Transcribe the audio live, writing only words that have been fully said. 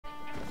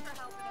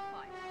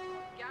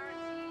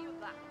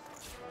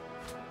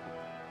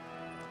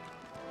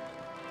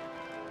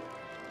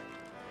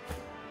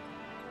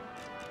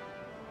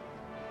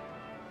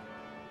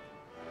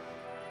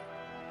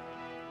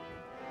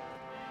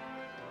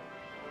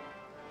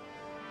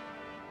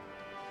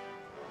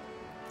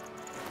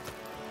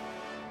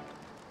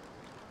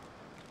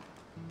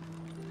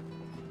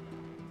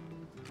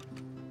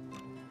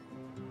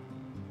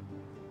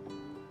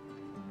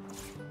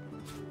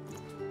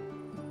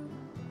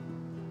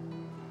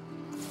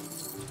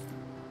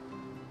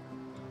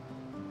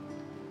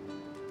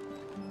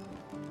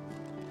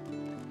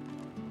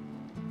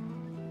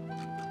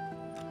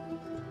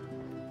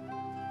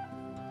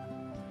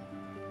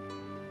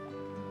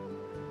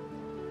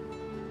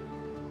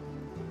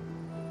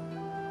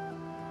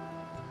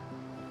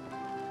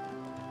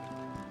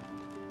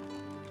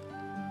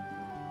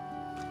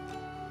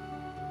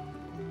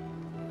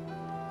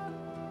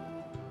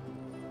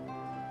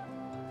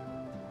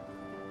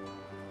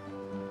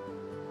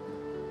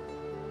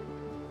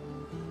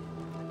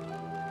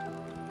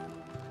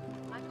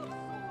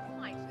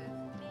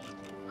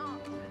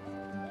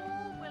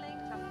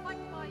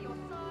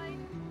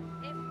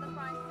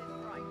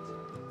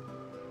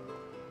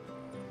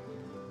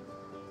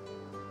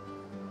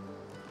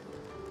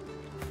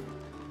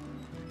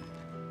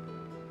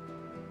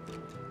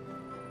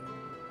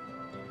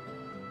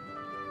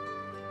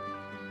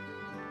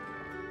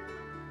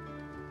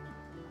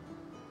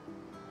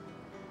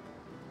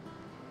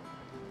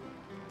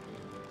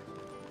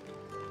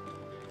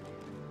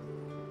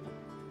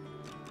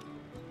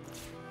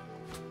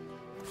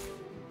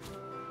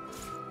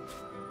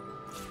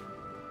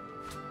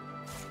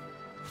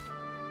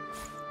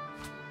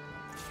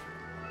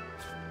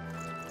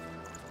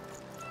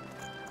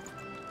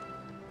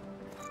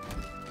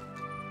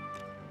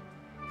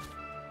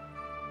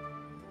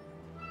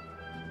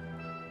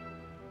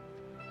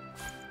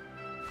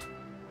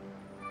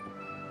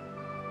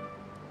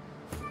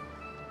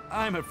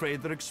I'm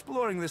afraid that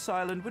exploring this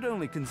island would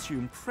only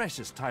consume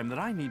precious time that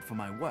I need for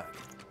my work.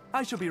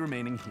 I shall be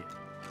remaining here.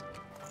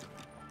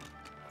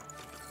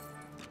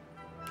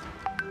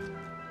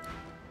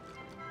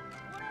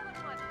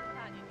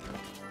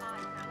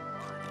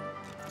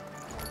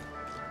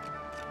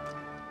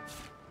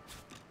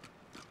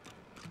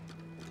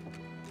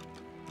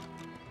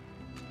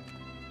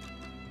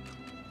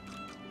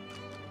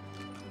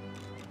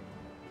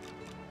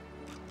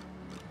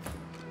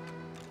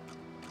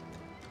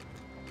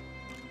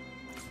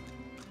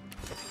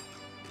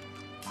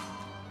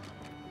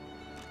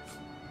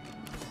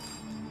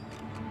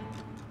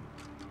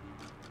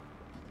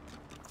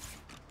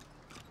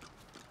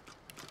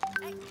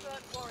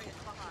 Expert warriors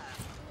for hire.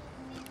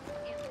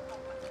 In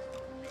combat.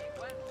 They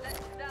won't let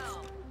you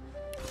down.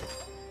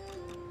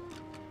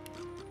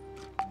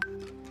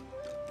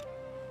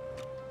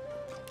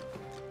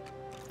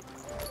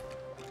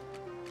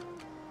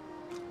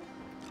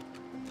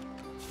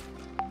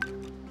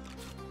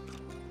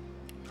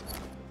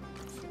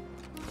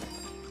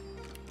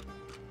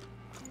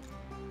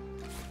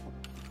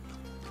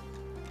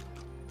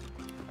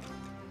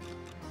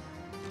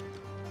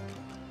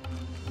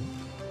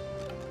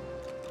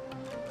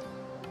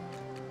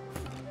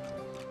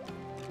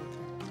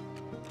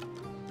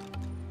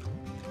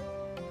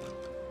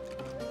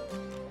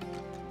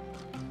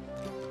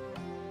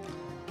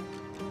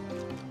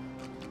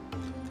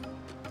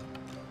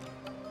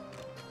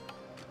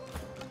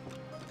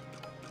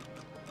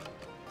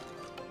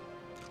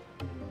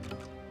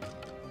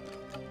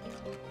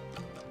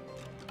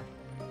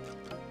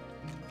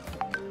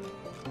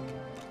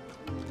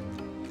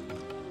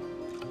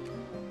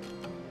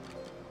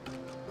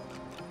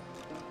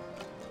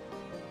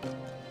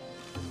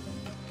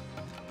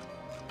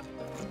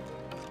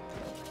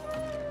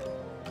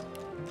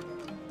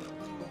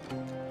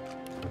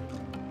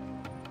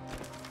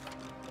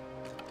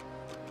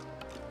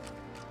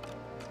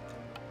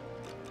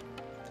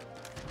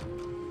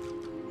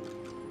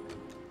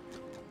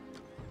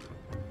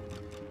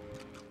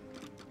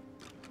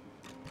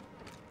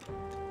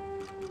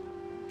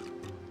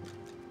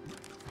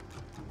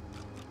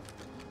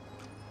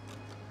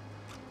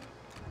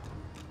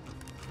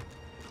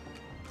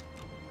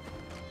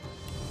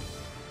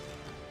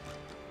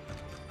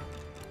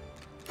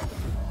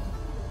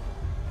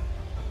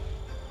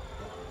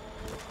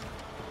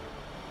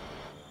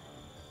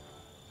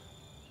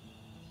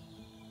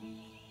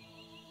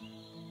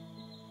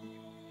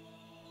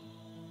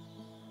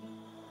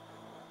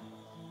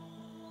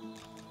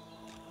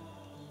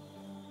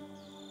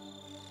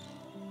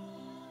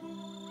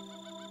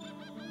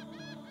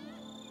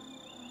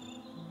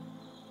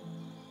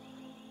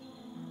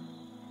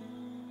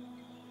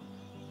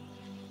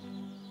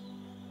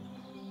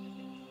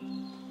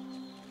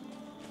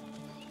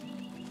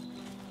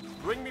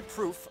 Bring me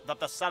proof that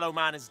the sallow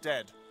man is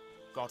dead,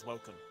 God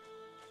Woken.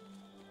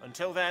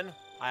 Until then,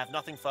 I have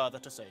nothing further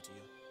to say to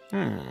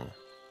you.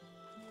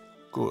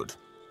 Good.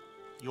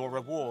 Your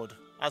reward,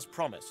 as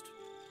promised.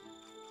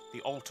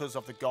 The altars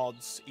of the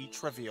gods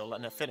each reveal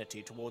an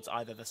affinity towards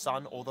either the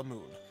sun or the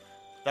moon.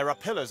 There are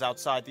pillars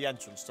outside the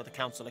entrance to the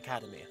Council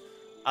Academy.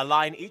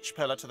 Align each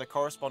pillar to the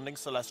corresponding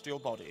celestial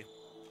body.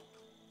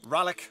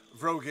 Rallic,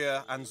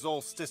 Vrogir, and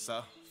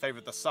Zolstissa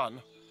favored the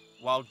sun,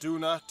 while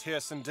Duna,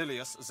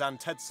 Tyrsendilius,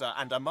 Xantedsa,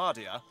 and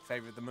Amadia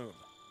favored the moon.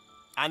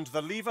 And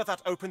the lever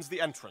that opens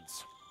the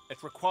entrance.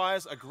 It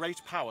requires a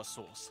great power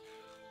source.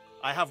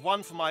 I have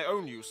one for my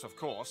own use, of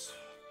course,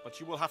 but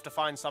you will have to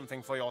find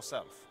something for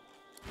yourself.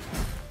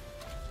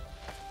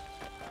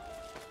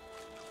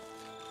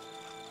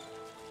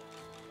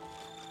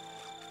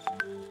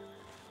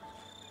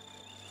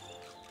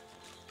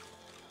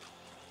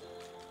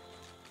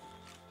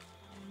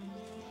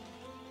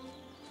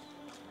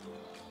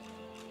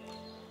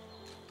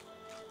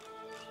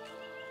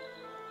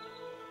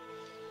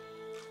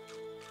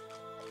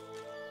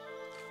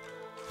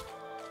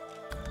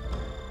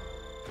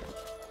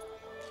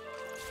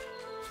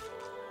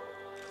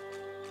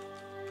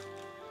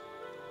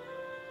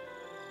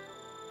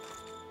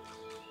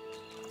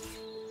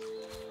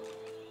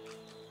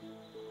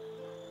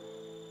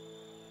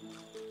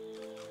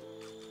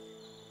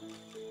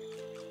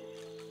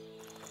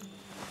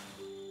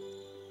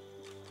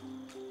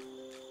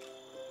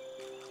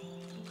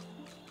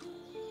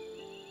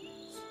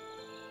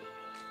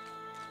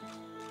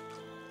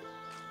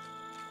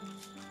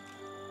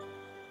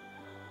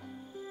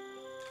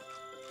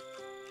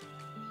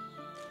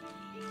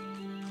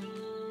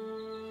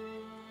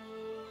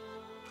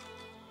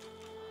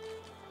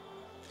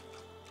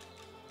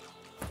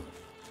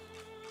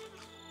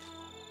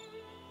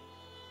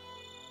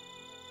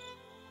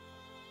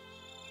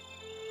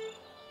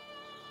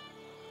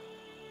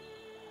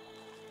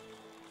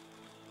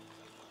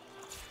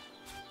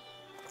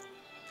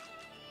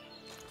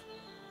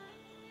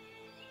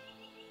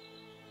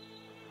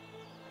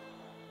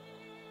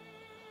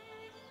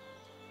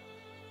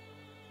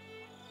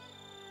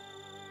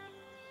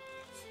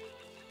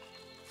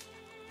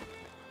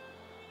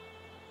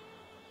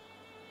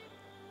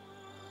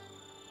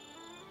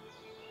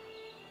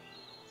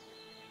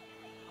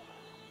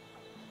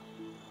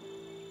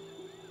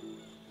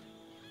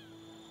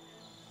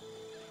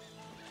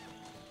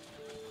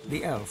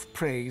 The elf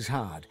prays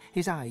hard,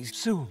 his eyes...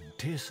 Soon,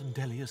 Tirce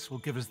Delius will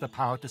give us the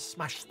power to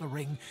smash the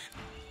ring.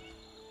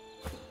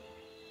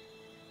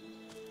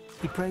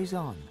 He prays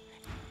on.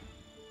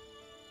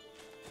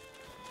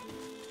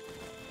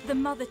 The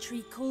Mother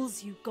Tree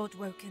calls you,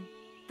 Godwoken.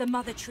 The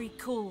Mother Tree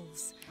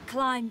calls.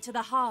 Climb to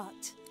the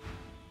heart.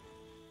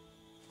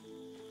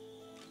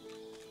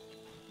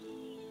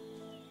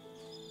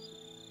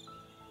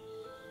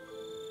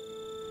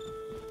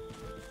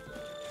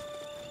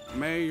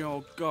 May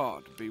your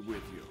God be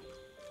with you.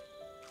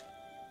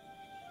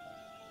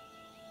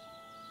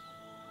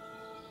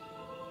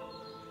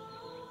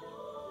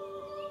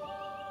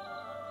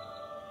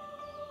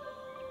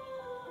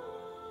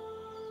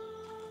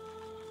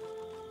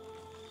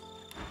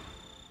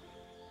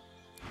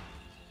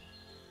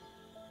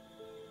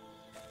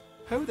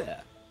 Ho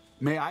there.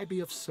 May I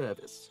be of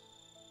service?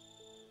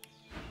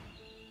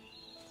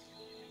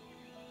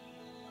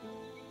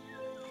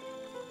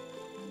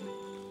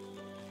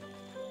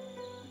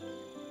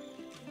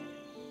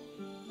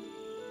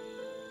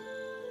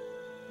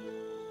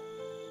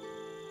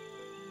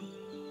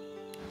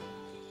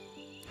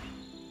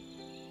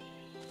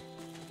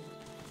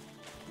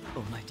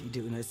 Almighty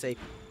Duna, say...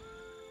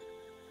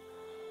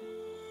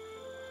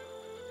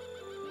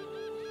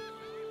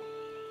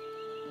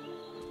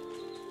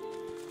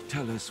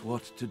 Tell us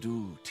what to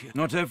do, Tyr.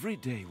 Not every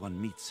day one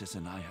meets as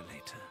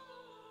annihilator.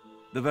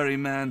 The very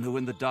man who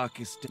in the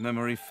darkest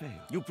memory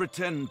failed. You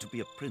pretend to be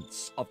a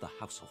prince of the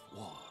House of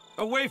War.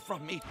 Away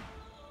from me!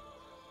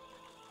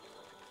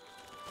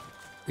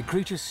 The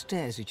creature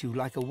stares at you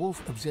like a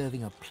wolf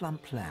observing a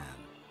plump lamb.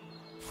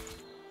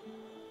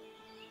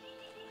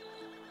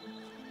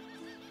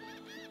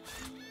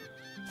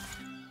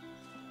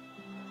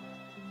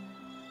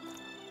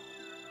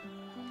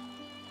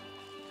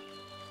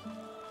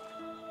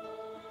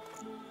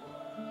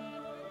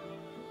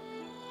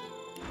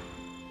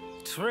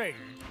 Tring.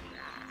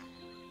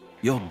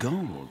 Your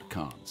gold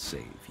can't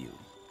save you.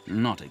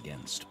 Not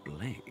against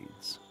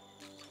blades.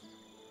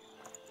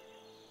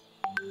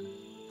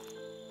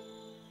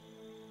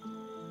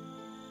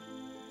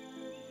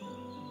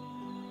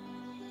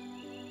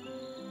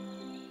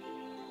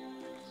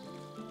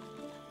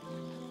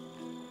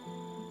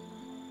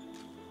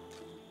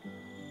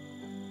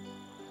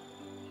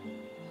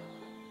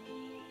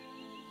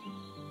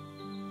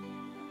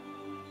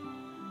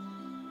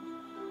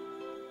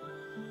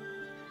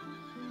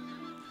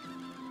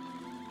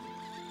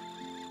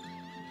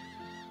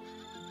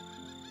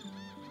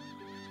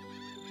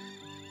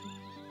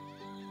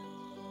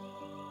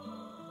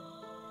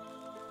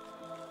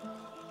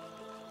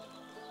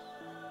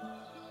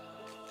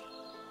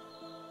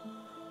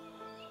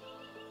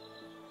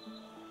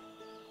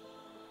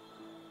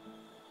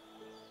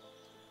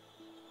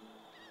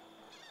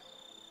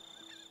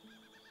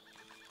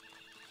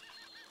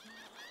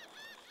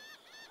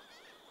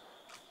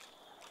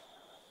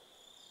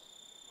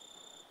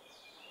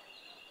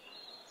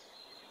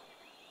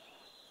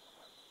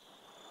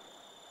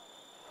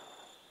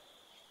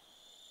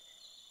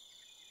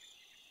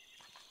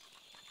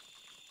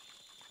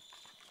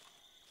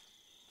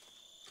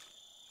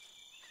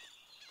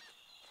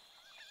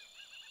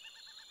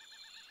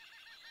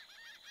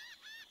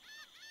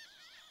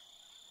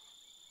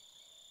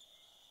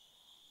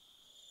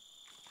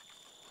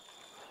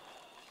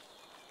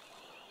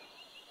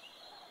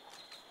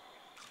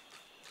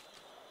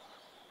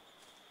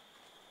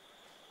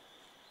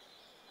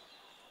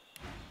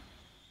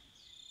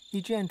 He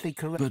gently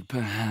corrects... But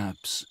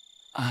perhaps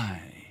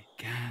I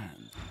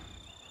can.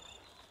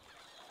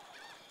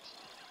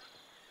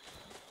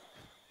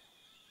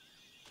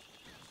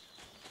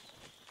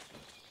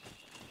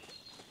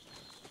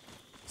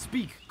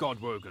 Speak,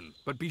 Godwoken,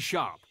 but be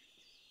sharp.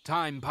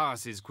 Time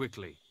passes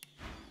quickly.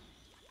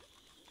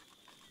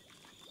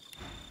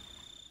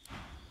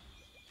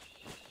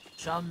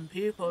 Some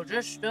people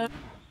just don't...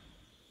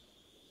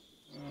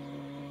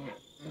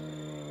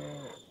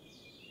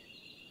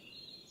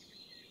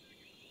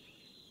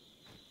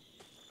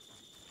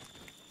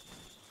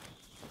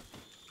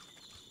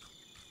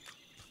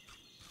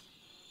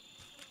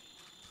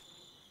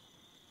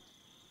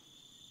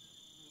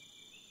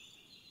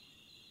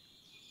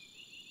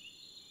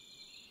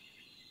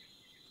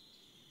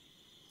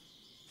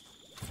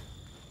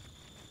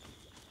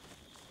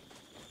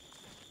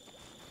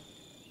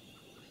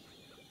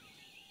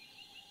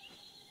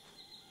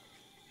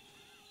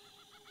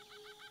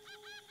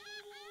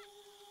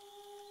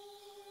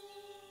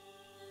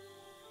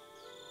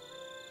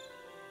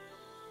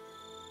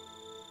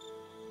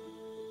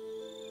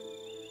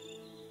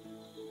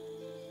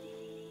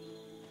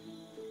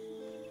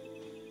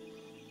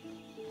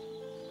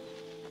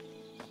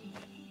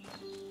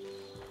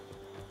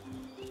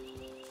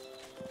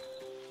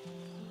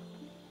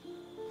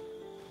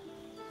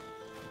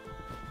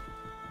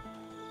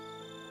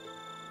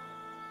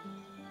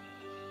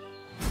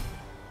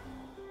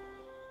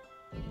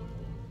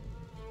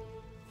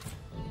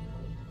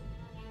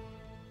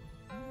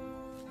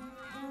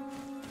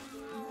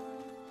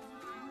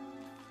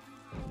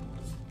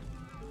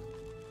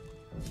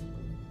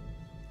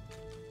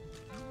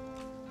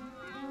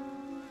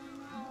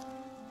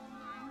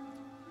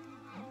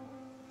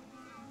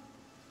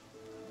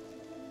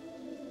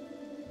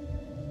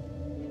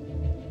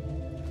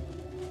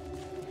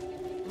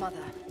 Mother,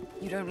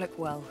 you don't look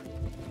well.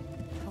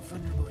 How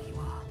vulnerable you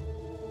are.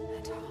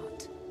 At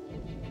heart.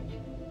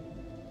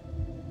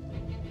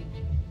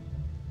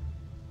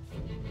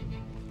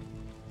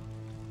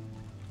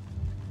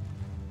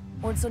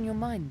 What's on your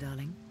mind,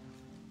 darling?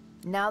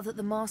 Now that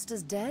the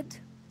Master's dead?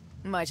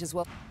 Might as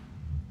well...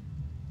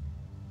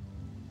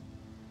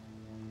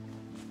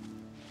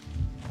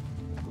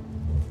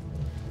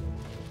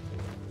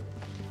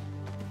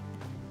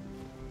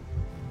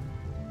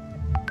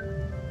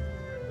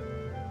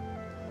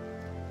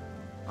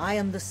 I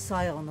am the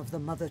scion of the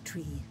Mother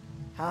Tree.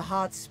 Her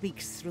heart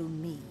speaks through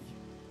me.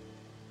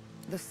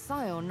 The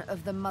scion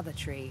of the Mother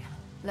Tree.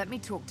 Let me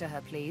talk to her,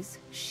 please.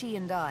 She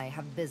and I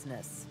have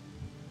business.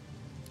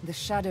 The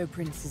Shadow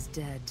Prince is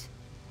dead,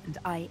 and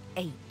I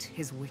ate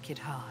his wicked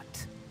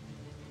heart.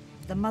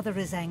 The Mother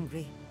is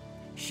angry.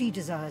 She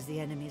desires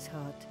the enemy's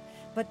heart.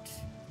 But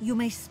you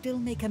may still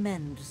make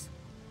amends.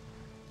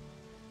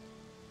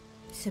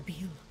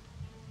 Sibyl,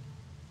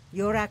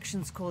 your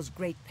actions cause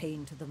great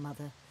pain to the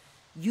Mother.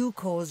 You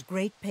cause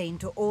great pain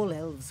to all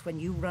elves when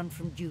you run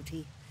from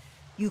duty.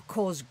 You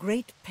cause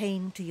great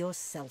pain to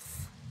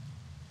yourself.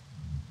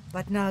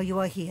 But now you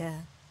are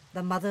here.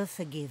 The Mother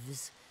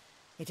forgives.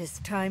 It is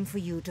time for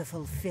you to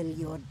fulfill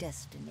your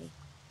destiny.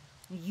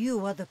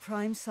 You are the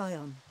prime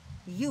scion.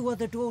 You are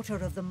the daughter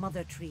of the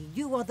Mother Tree.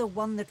 You are the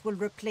one that will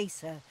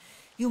replace her.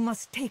 You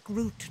must take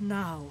root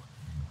now.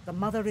 The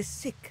Mother is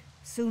sick.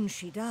 Soon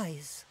she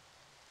dies.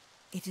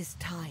 It is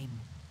time.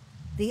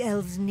 The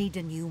elves need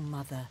a new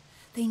mother.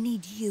 They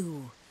need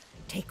you.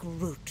 Take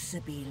root,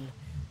 Sibyl.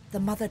 The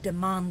Mother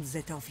demands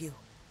it of you.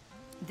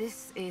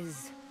 This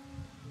is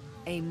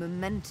a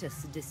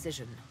momentous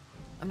decision.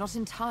 I'm not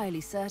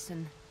entirely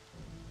certain.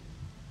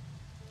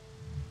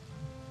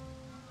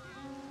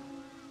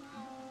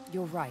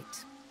 You're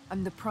right.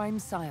 I'm the prime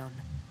scion.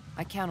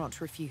 I cannot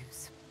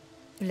refuse.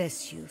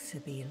 Bless you,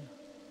 Sibyl.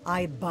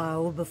 I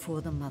bow before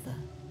the Mother.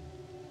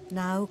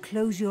 Now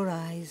close your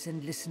eyes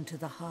and listen to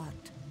the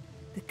heart.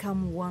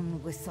 Become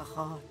one with the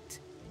heart.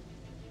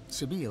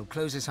 Sibyl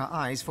closes her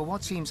eyes for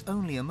what seems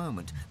only a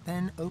moment,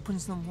 then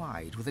opens them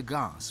wide with a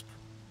gasp.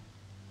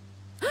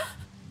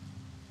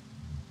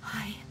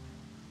 I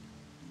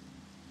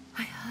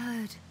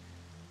heard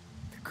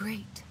the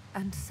great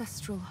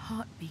ancestral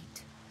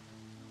heartbeat.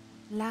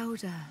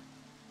 Louder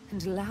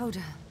and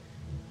louder,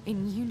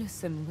 in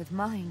unison with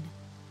mine.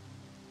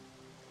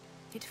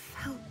 It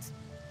felt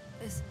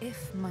as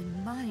if my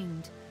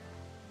mind,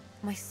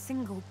 my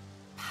single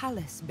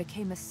palace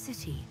became a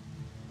city,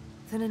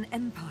 then an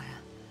empire.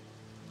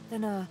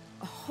 Then a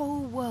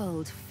whole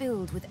world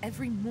filled with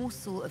every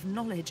morsel of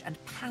knowledge and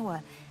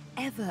power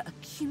ever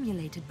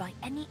accumulated by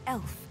any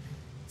elf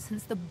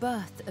since the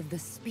birth of the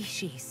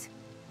species.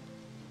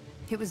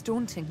 It was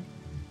daunting.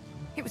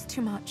 It was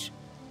too much.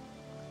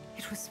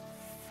 It was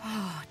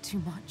far too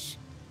much.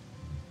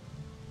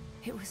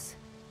 It was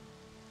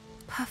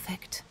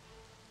perfect.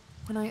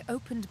 When I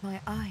opened my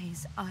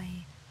eyes,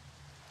 I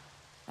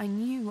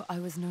knew I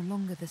was no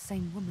longer the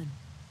same woman.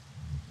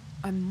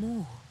 I'm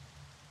more.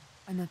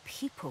 I'm a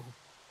people.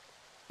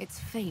 Its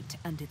fate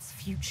and its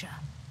future.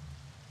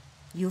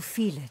 You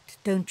feel it,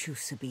 don't you,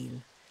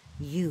 Sibyl?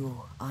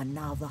 You are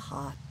now the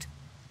heart.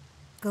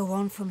 Go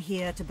on from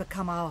here to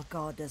become our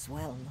god as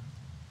well.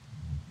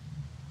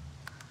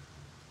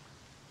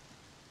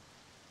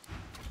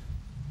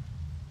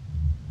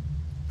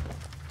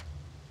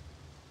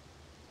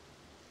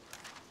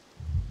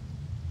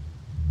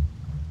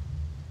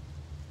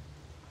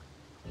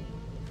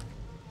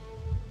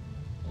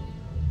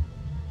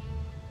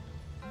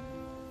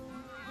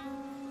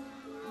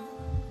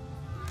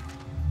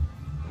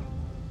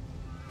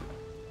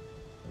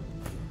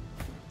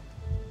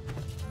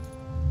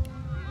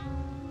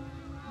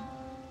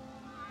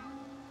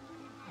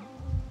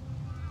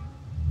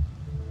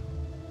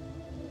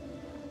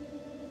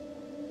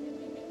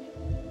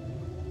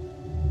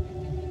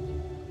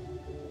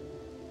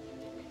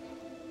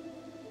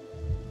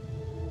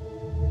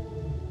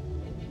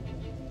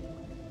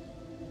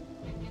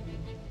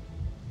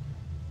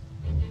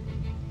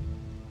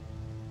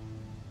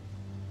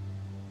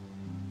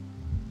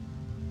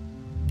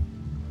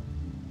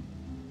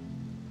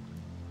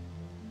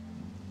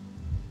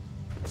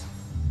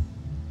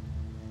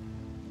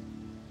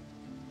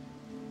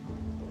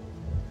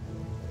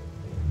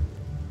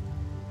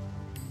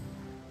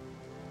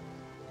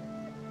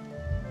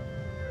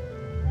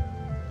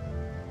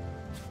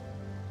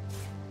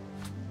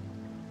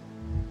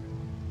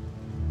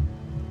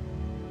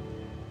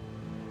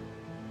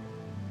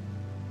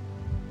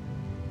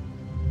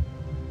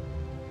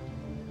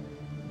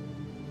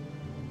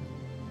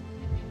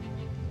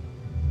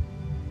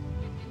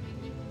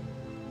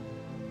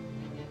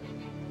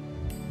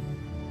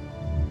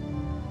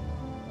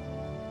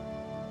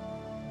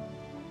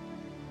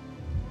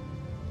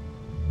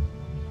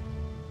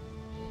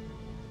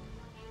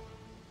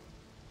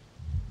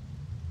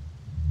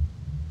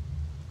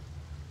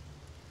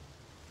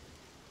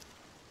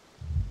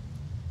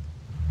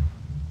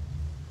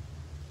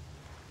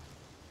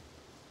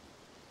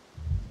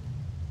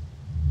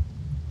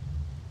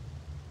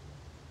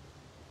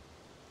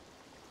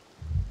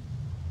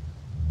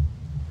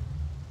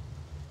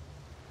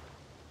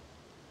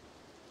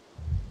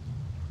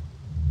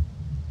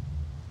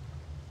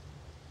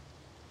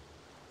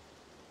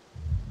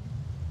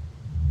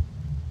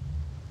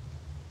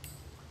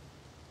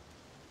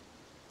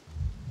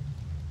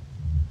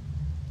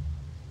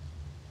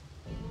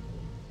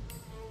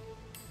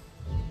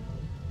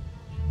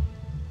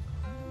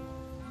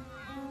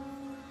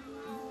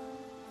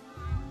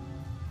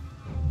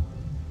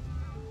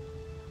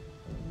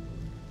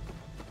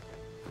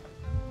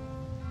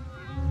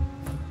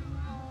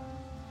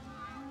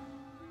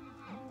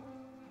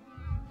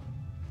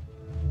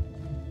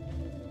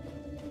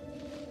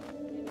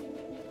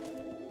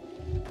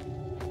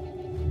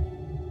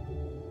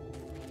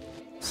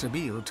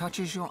 Sabine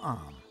touches your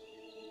arm.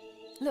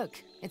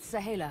 Look, it's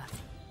Sahela.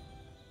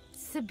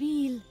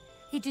 Sabine,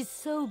 it is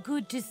so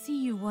good to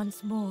see you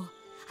once more.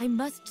 I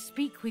must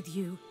speak with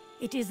you.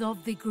 It is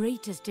of the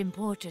greatest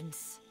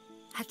importance.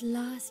 At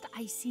last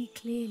I see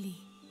clearly.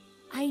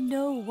 I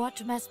know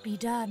what must be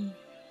done.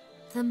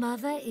 The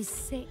mother is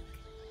sick.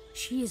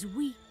 She is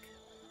weak.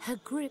 Her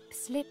grip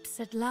slips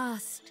at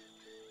last.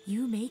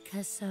 You make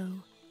her so.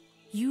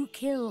 You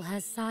kill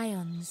her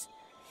scions.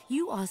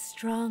 You are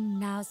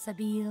strong now,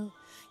 Sabine.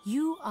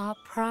 You are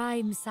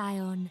prime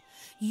scion.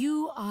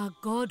 You are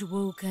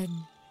God-woken.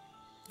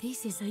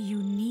 This is a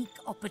unique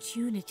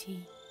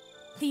opportunity.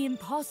 The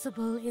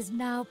impossible is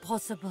now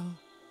possible.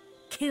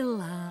 Kill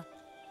her.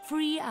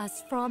 Free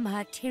us from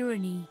her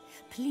tyranny,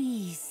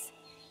 please.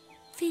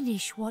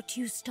 Finish what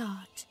you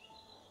start.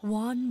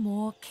 One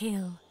more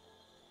kill.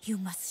 You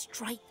must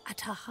strike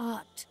at her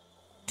heart.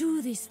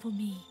 Do this for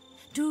me.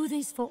 Do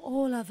this for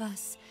all of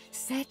us.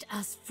 Set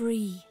us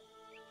free.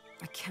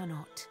 I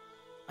cannot.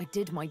 I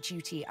did my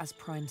duty as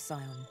Prime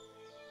Scion.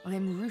 I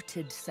am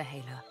rooted,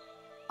 Sahela.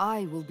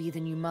 I will be the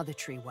new Mother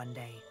Tree one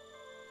day.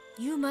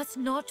 You must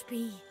not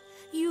be.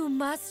 You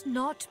must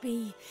not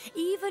be.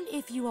 Even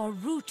if you are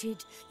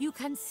rooted, you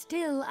can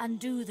still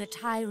undo the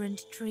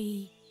tyrant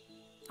tree.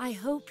 I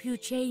hope you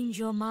change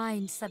your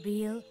mind,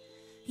 Sabine.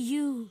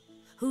 You,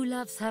 who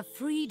loves her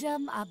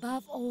freedom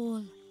above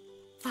all.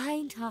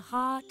 Find her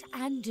heart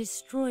and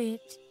destroy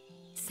it.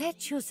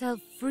 Set yourself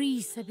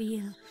free,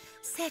 Sabine.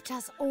 Set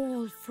us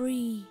all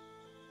free.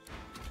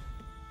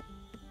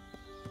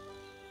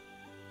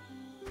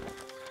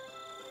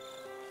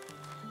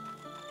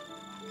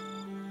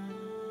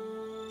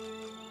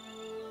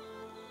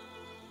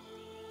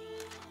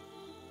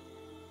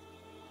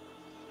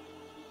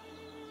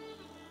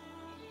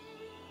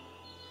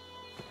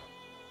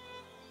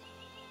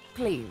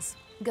 Please,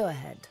 go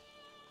ahead.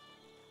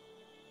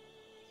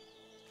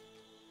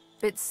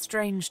 It's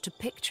strange to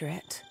picture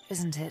it,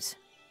 isn't it?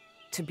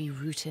 To be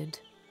rooted.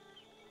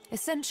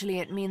 Essentially,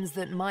 it means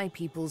that my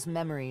people's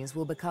memories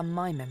will become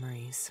my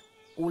memories.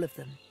 All of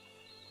them.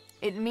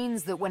 It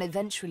means that when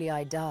eventually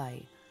I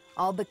die,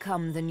 I'll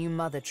become the new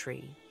Mother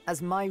Tree,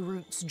 as my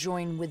roots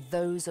join with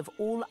those of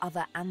all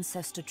other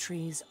ancestor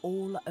trees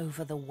all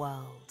over the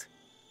world.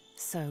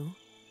 So,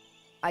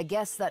 I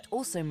guess that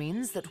also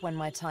means that when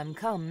my time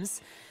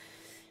comes,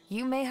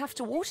 you may have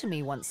to water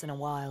me once in a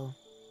while.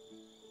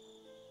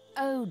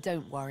 Oh,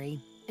 don't worry.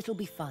 It'll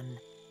be fun.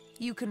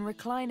 You can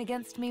recline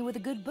against me with a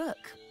good book,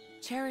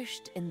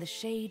 cherished in the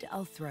shade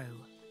I'll throw.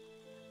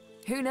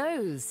 Who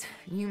knows?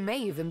 You may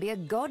even be a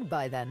god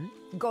by then.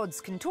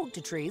 Gods can talk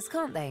to trees,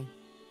 can't they?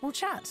 We'll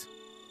chat.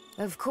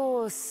 Of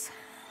course,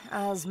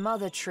 as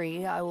Mother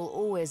Tree, I will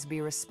always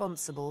be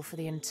responsible for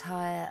the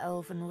entire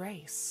elven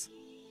race.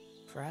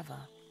 Forever.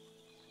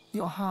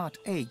 Your heart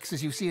aches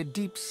as you see a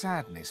deep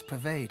sadness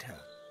pervade her.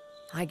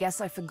 I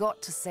guess I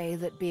forgot to say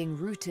that being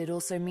rooted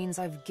also means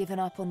I've given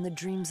up on the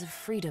dreams of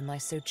freedom I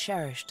so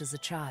cherished as a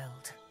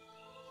child.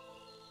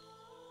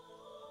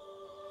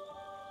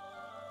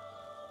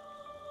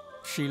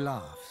 She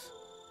laughs.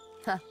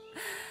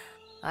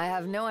 I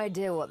have no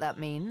idea what that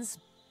means,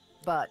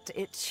 but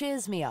it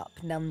cheers me up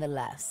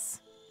nonetheless.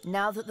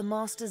 Now that the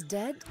Master's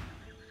dead,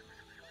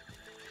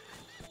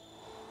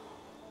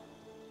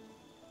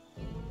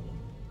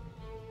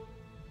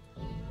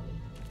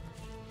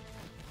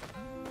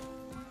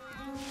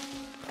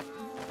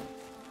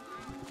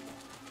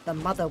 the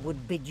mother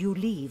would bid you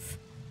leave.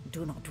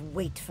 Do not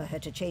wait for her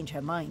to change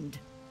her mind.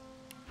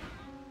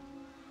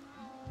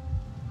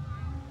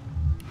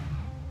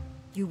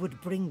 You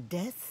would bring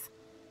death?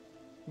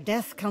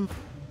 Death comes...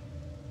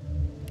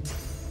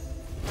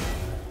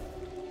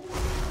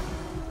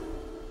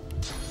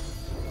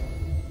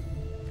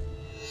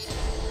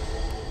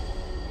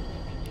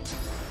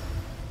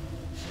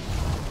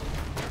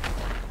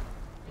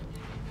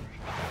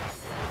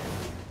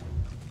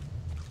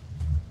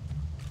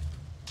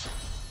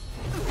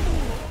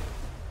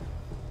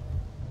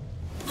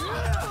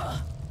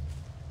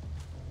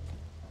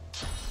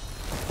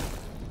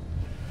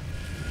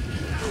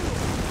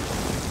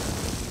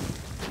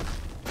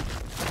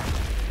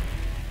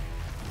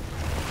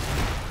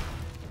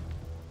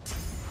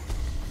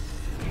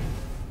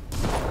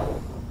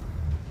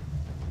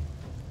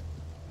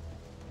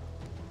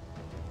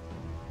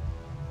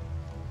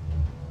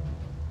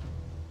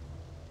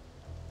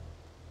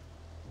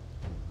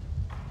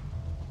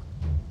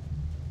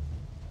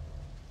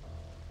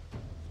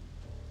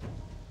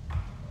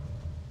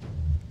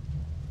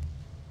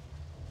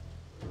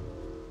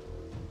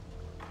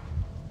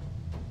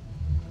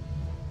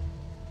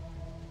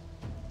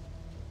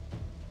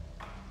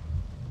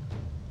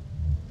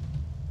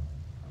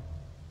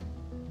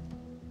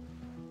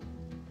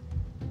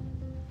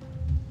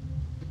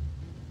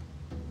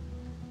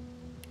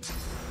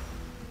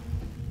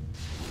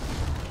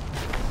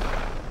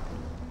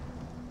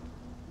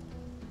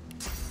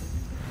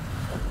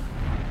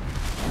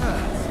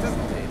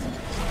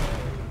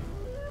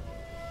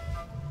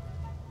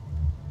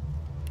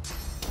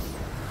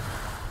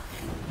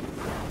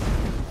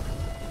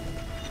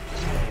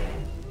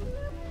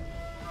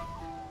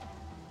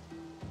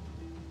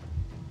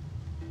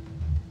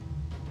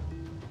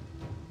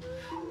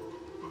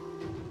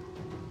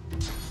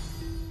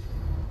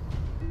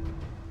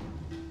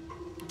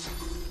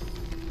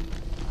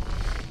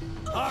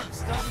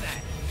 Stop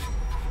that!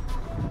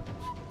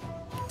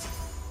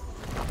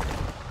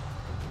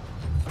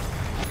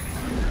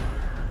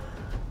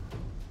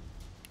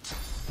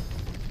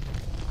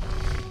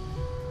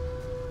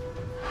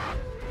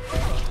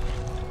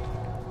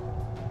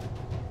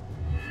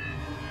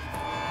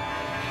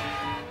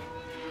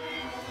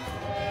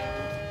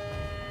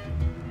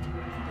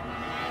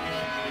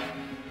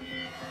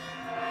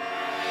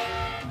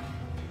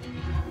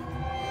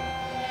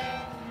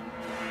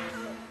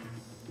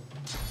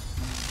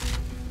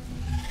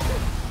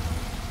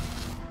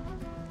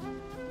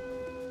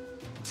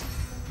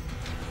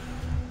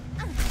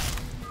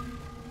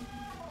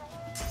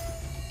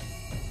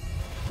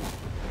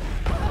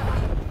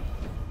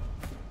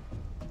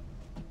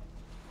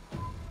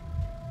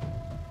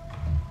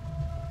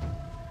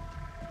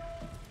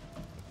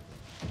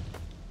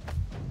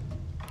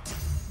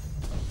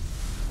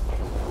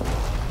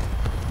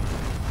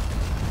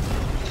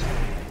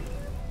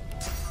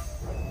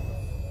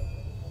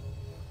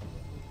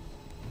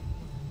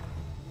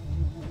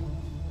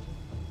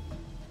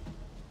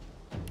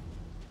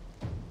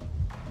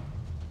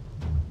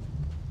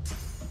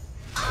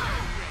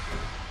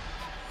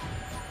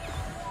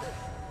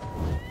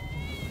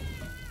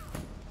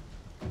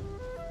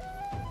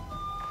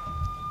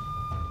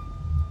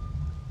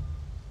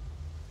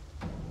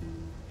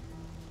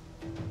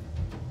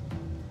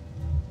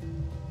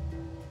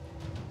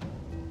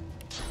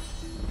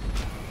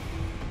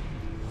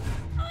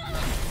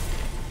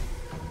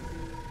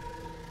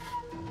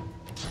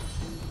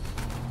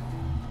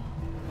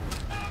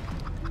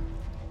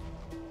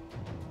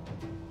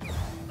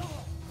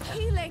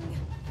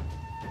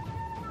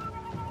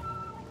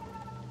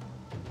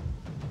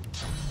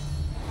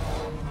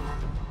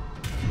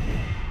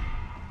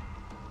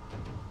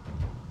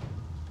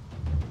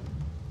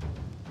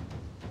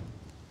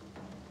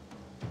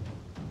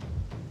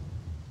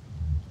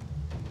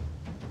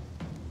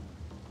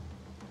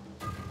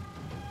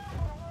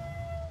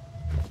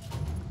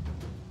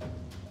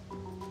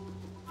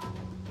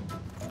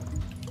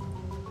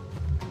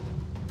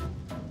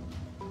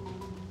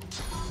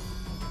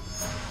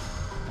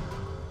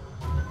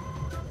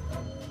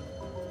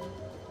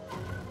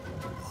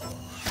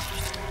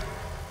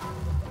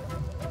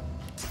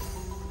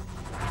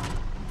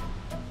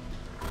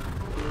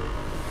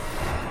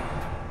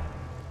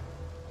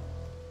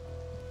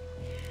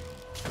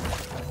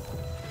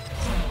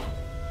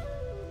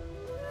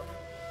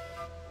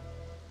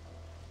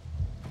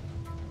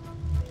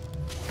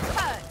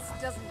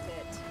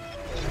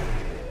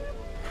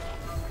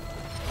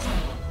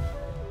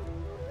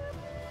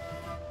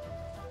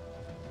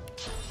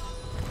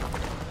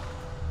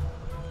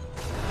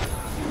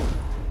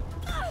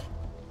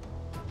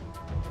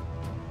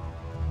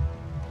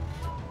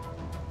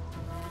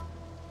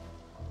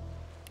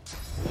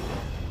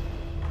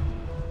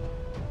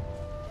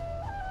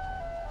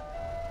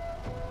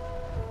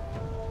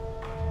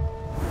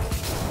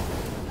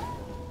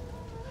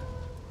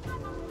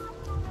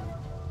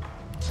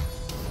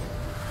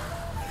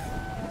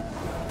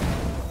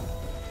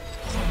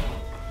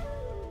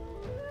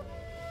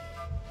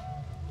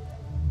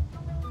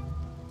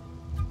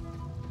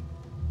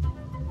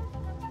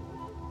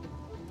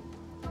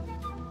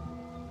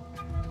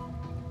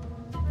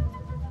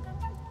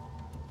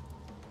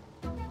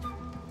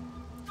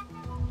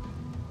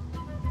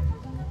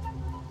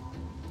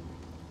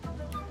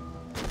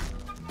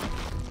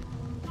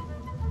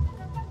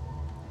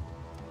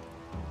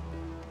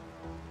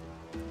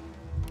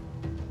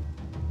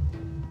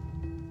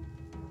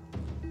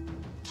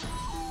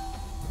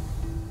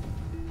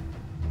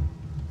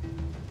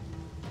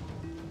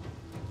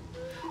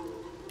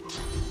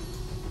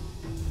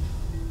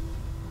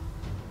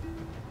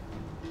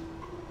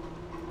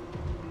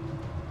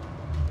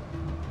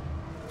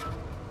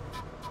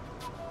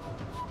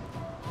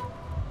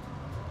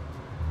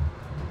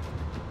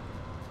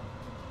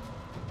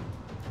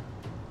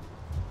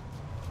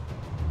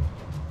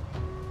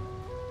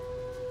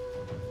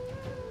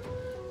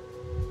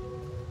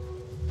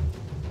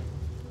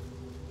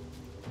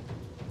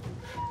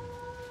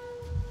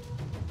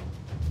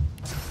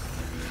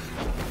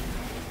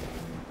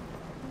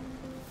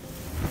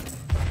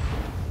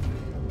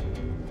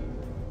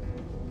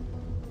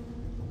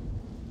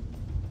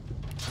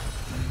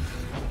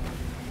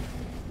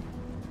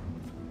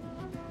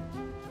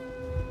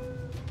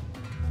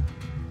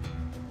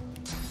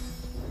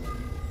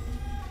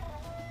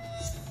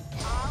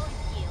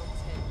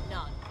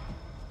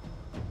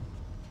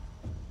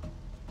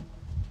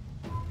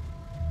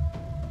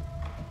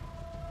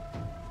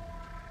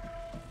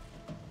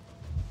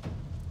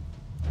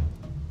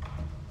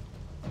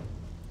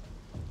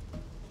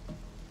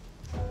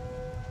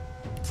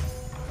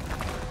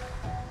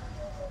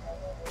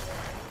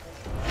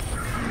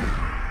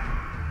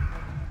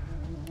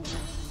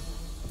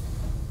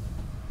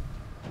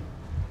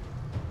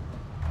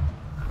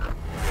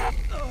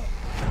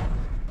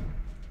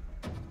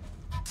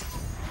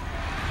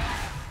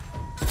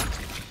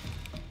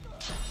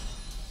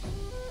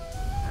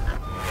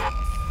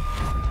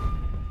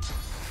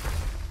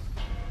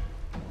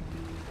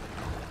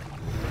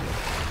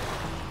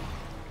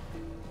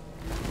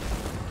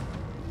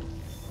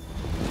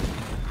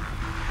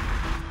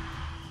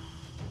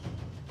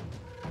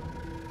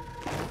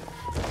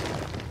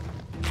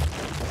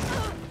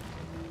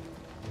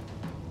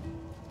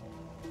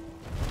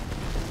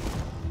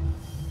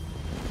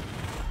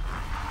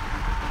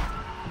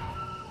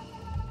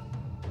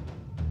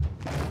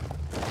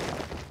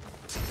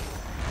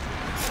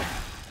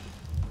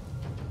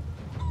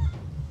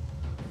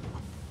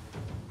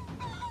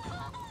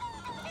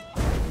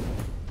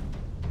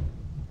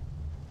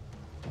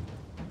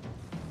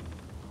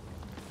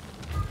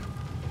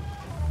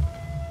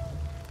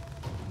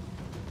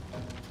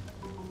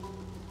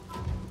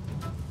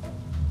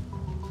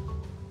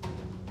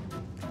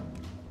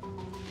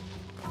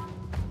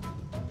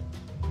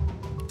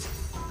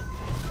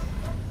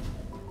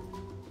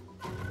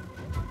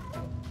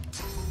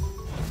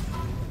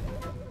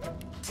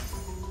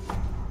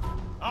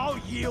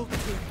 yield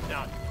to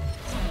none.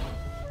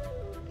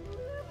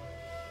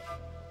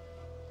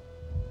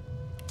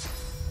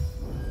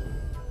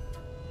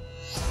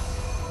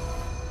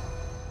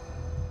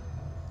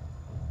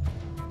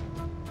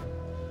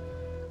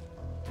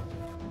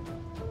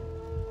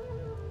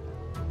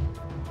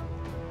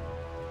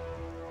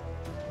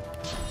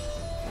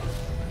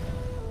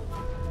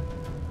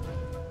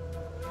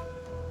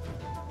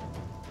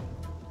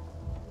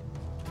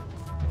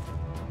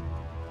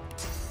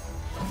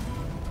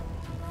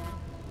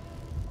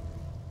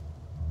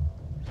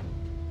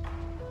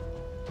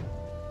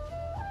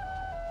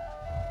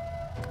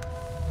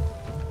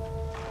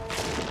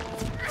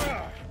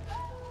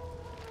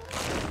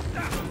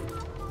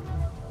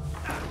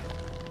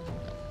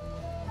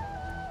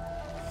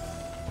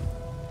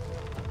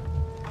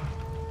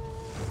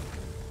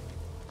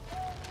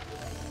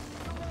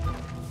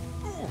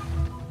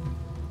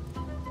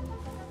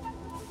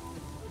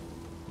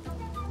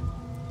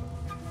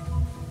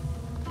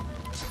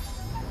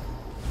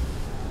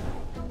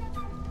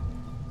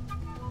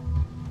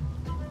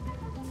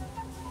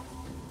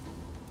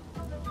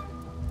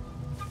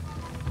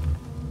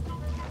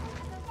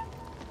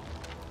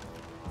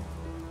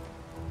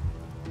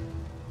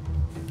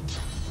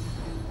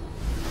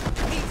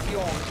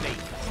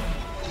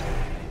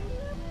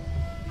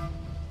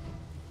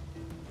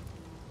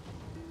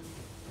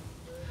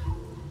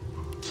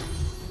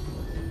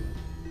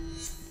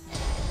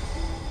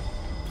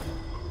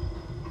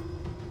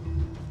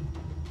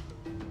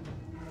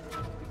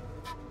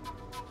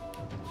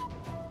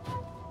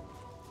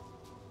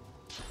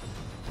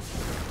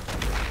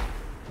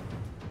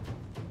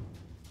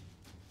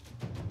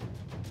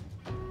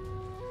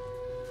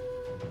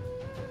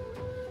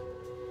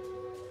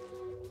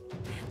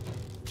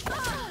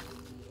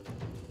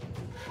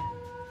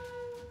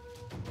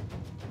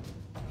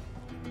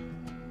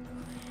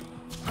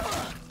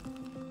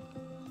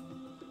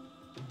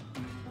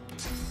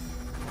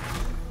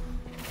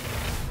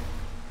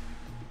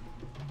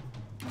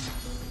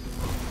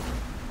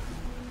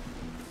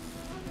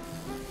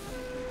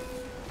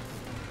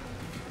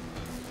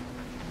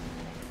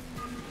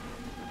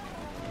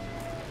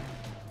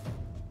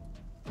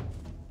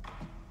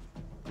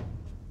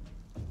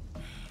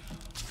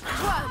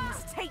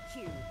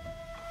 you!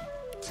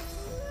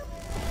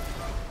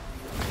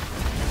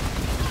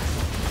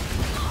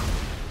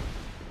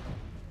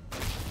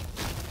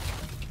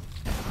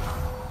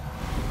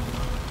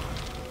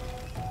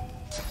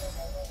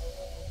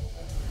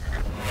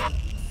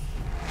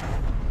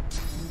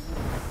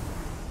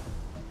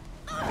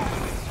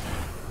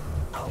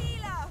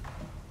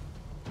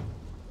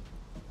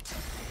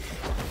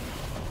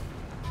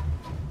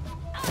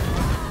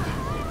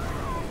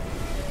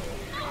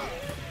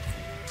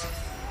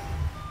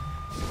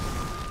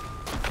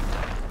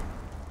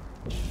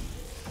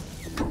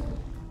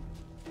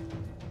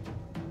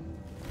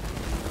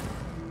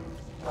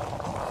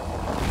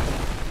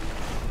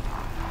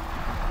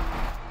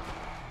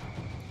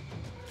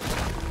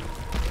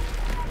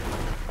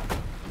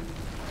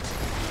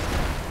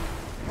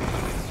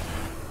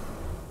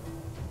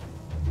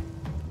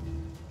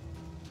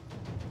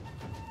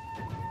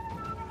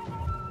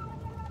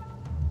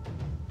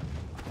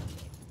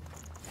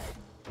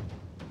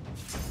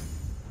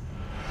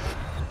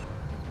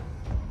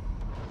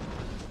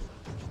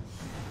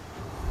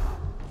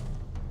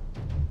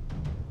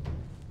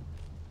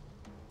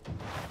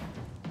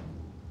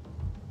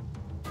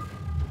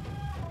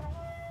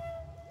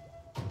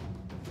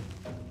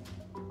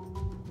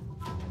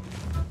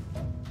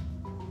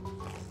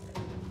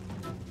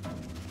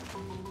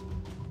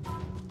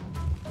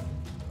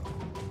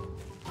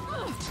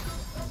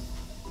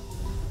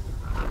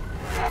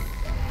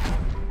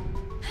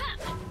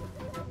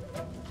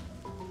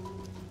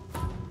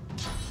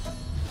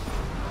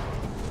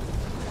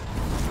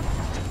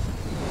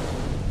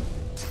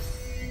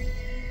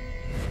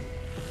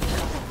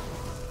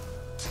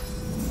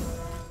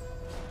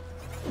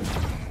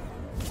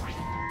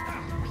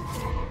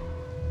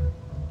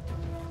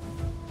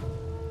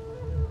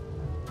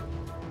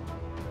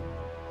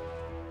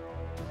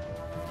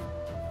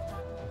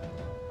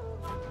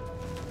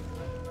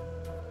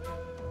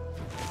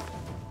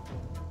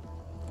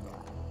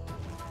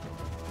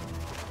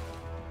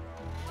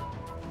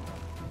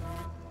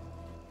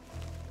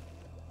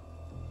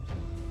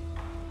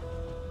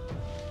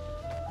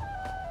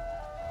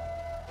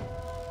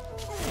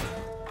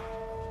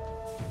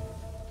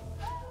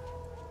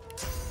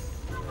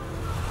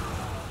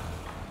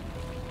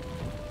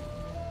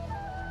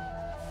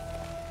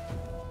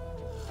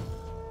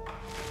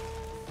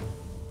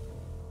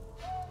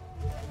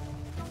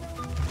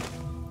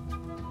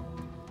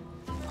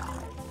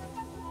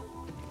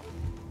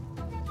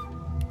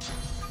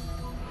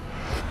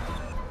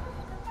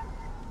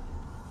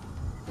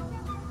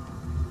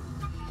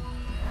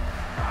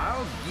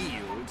 I'll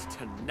yield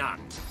to none.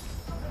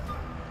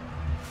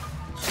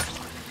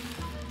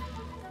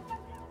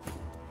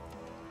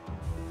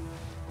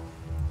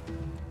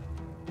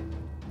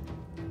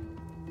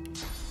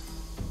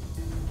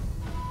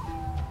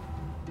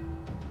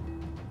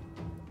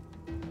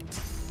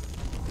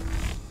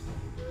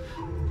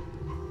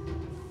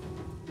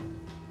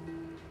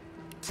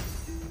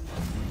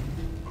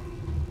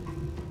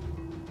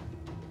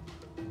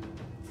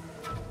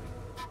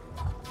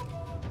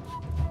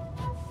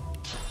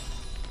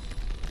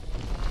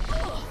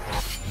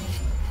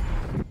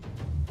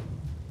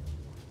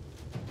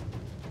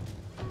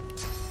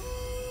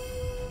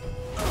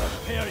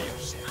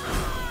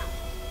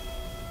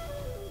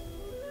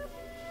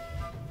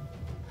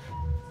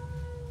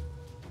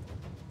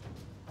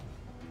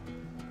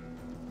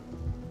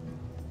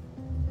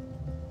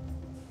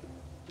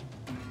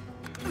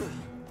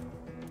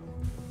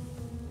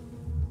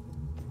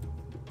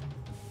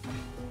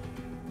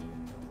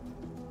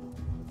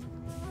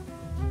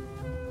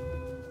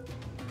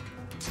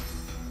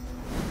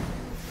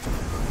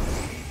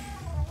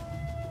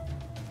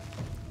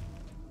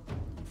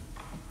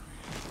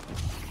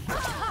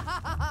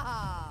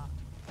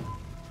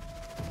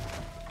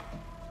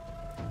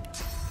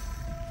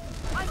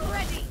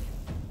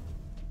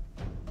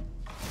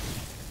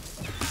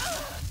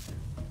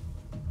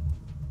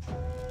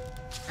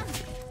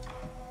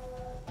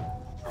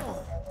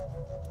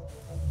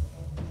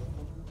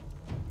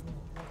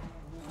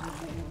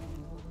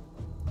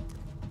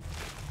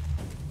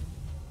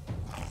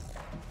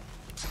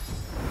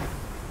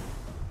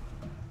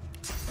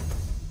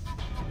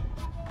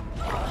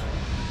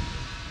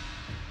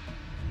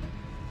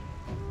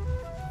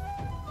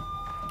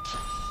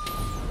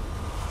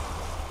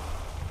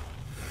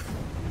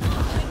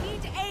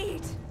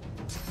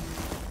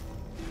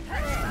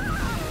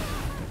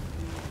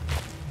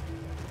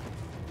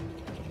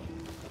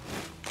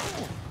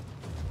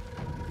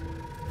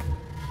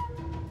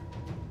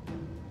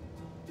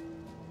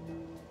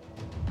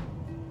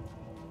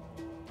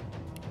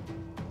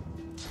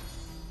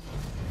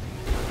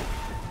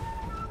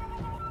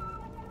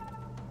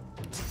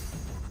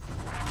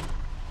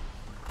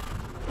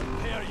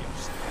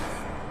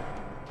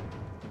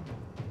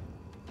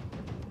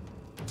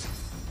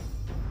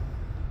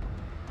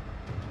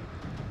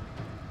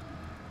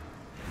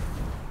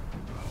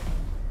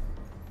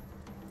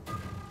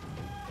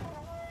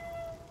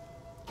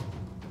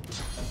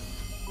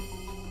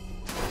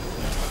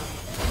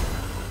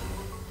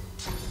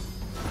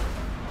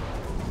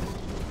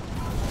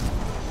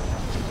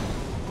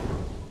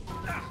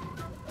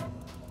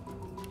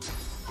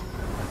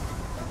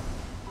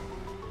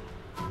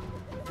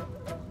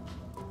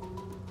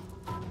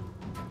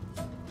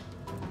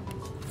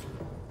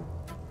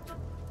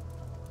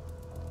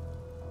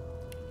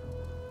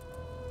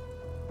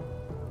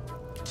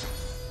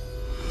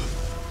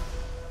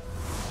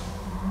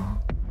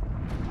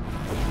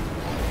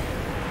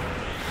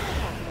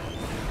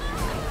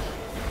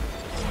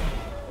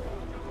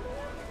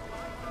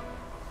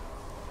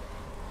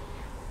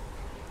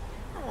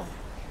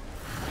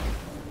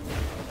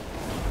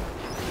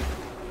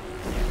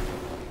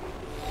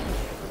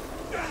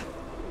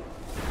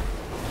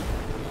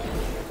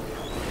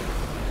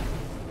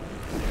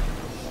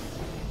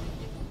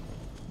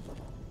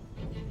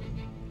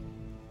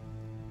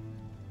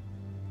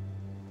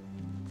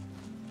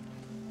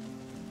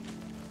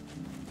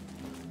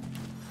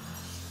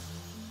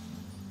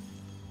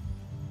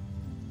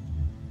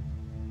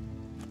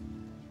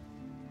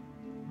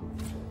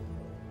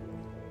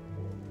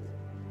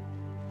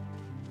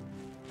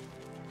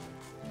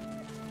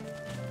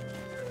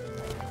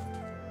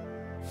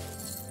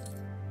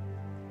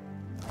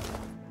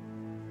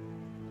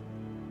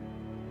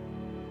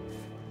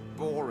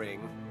 boring.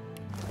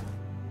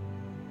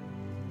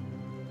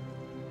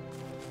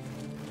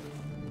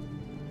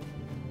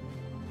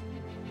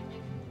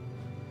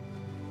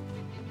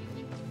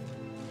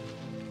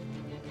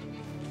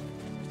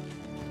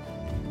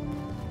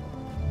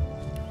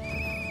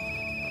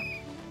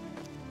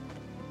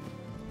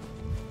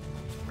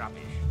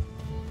 Rubbish.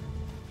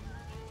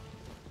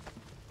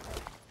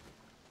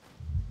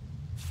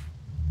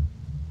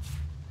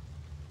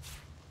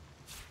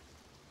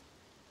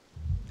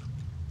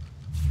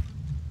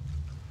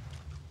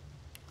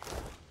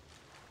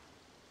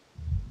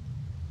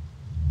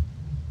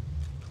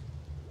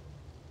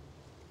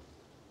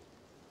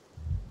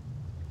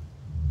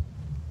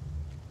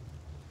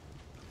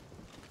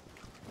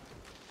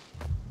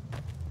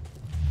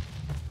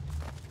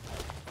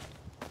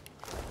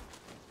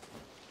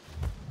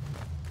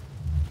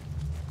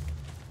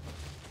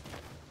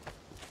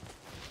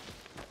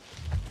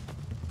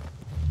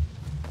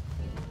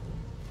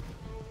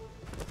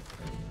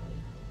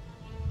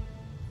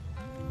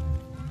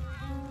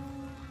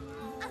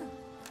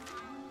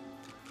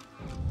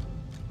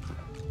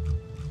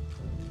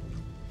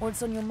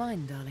 What's on your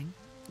mind, darling?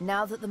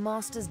 Now that the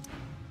Master's...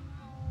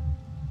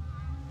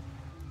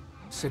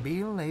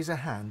 Sabine lays a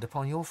hand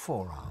upon your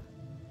forearm.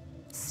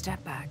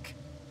 Step back.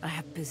 I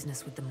have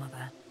business with the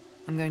Mother.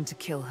 I'm going to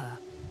kill her.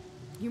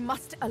 You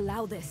must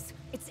allow this.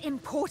 It's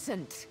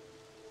important.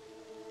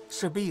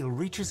 Sabine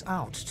reaches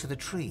out to the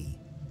tree.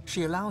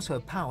 She allows her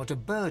power to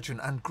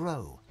burgeon and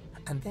grow,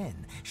 and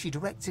then she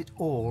directs it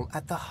all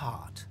at the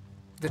heart.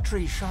 The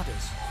tree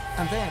shudders,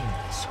 and then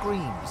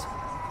screams.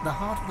 The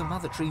heart of the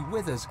mother tree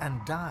withers and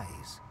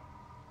dies.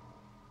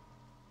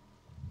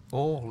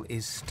 All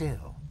is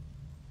still.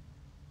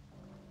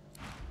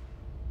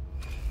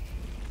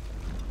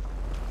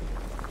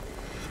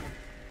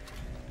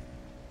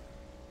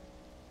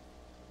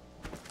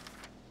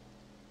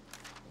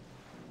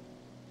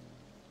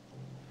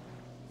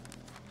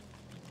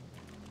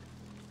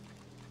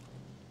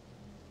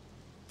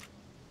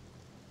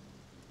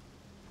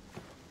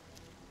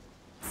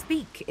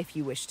 Speak if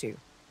you wish to.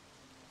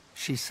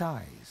 She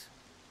sighs.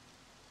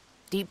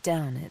 Deep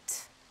down,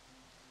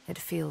 it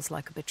feels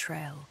like a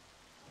betrayal.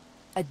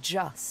 A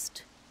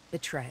just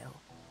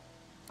betrayal.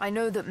 I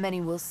know that many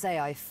will say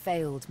I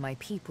failed my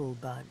people,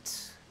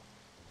 but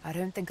I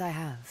don't think I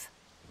have.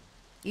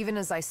 Even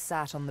as I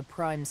sat on the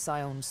Prime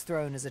Scion's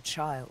throne as a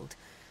child,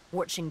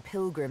 watching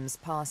pilgrims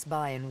pass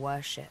by in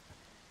worship,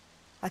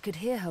 I could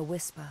hear her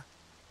whisper,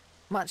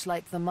 much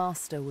like the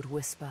Master would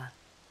whisper.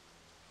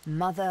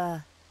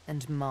 Mother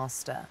and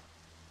Master.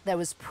 There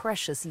was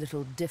precious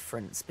little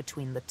difference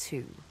between the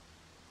two.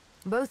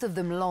 Both of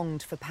them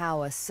longed for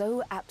power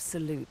so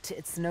absolute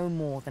it's no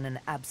more than an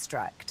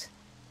abstract.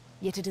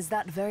 Yet it is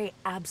that very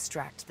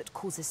abstract that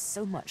causes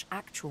so much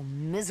actual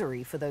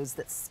misery for those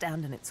that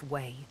stand in its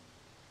way.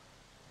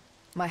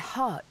 My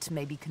heart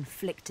may be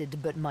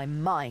conflicted, but my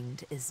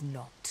mind is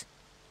not.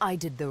 I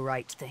did the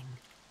right thing.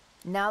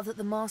 Now that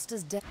the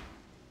Master's dead...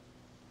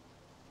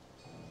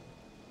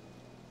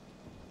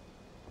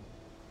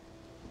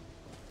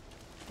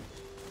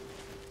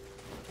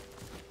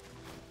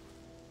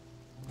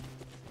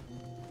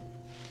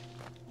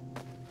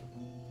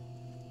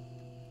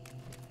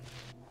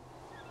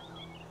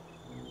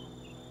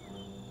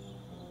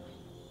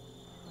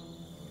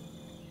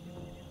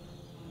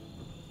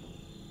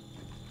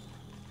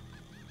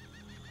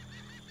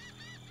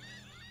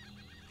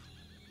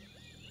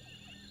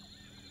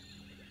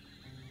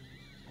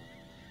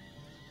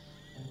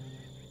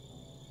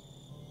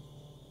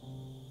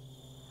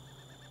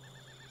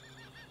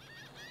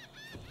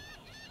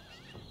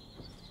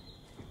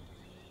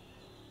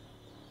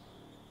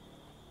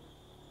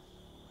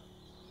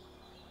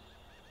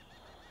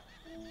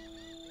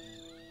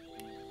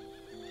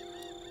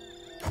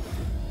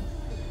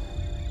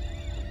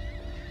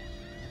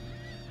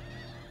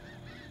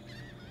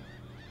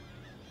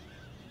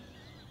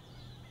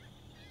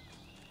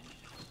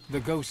 The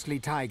ghostly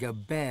tiger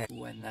bear.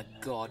 When the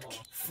god...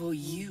 For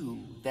you,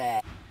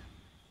 there.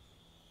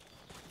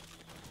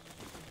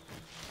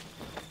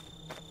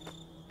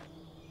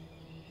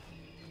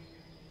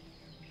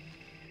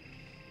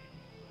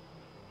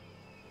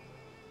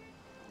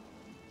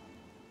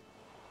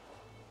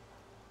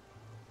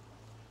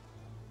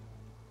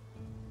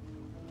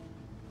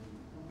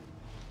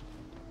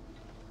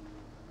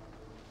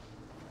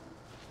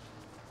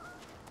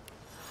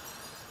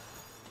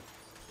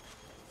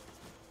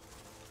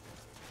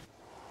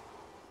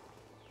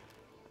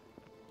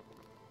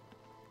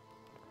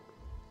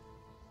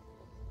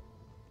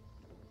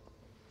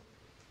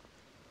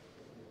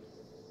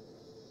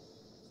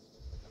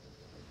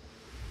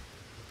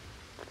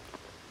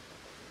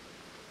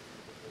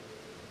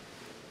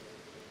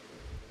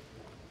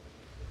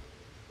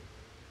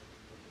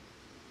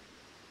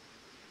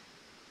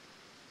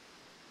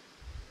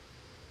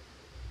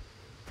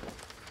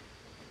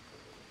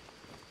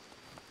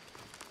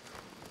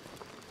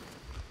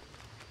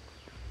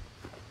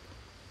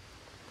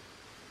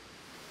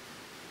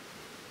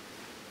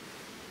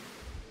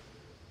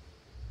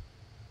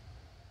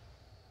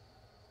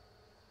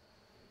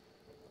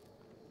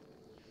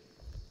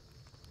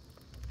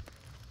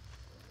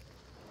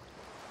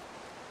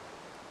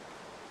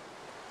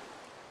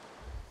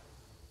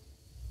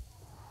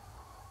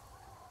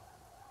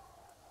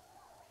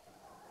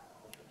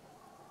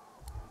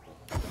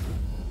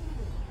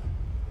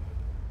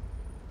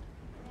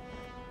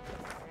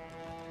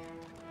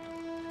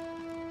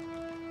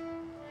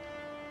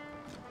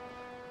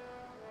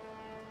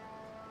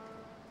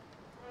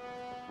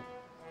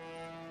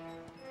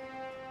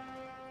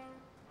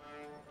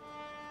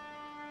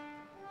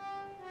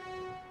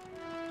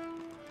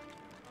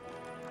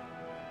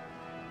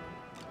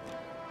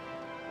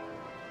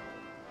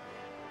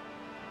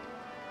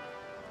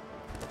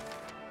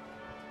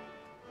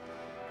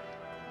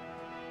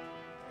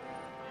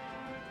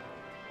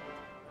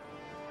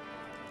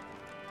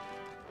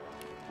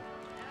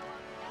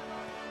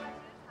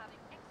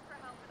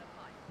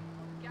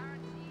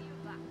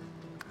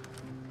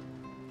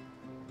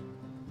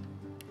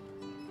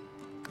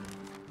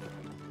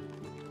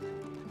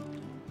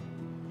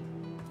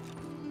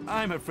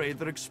 I'm afraid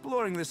that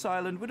exploring this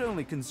island would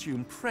only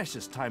consume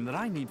precious time that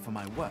I need for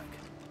my work.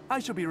 I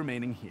shall be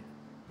remaining here.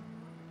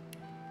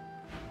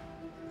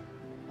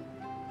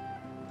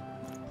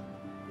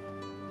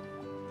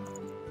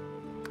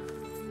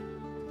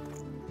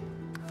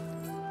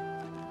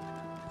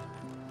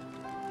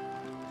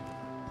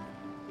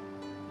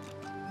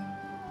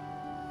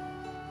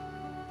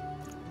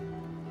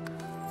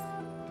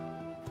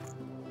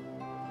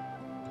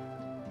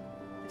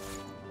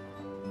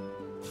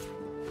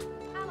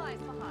 Allies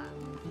for hire.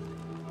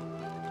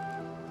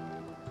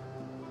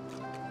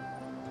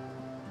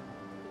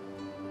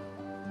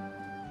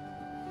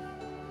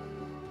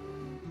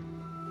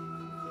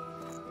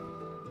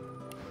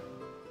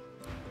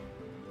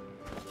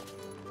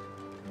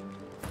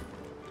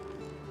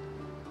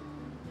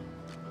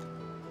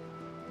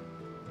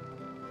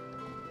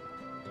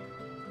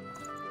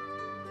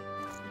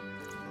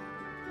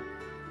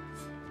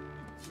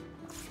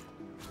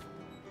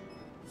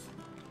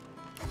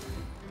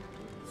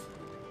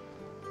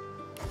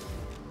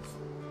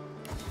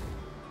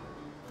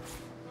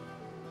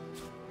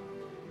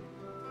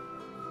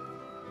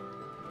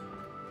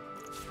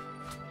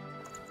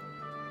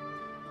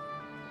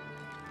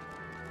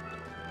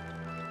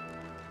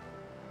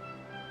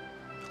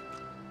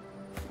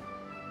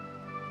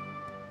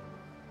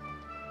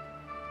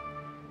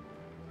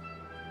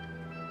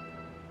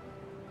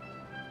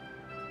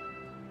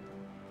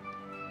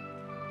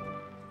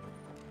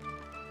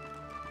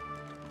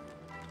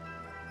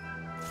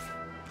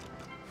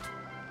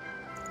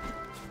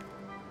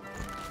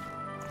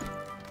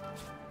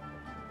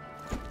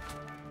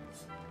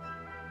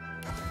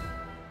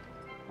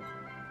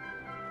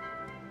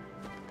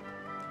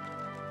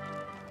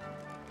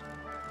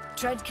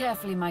 Tread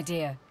carefully, my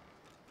dear.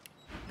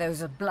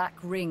 Those are black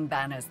ring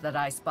banners that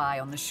I spy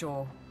on the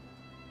shore.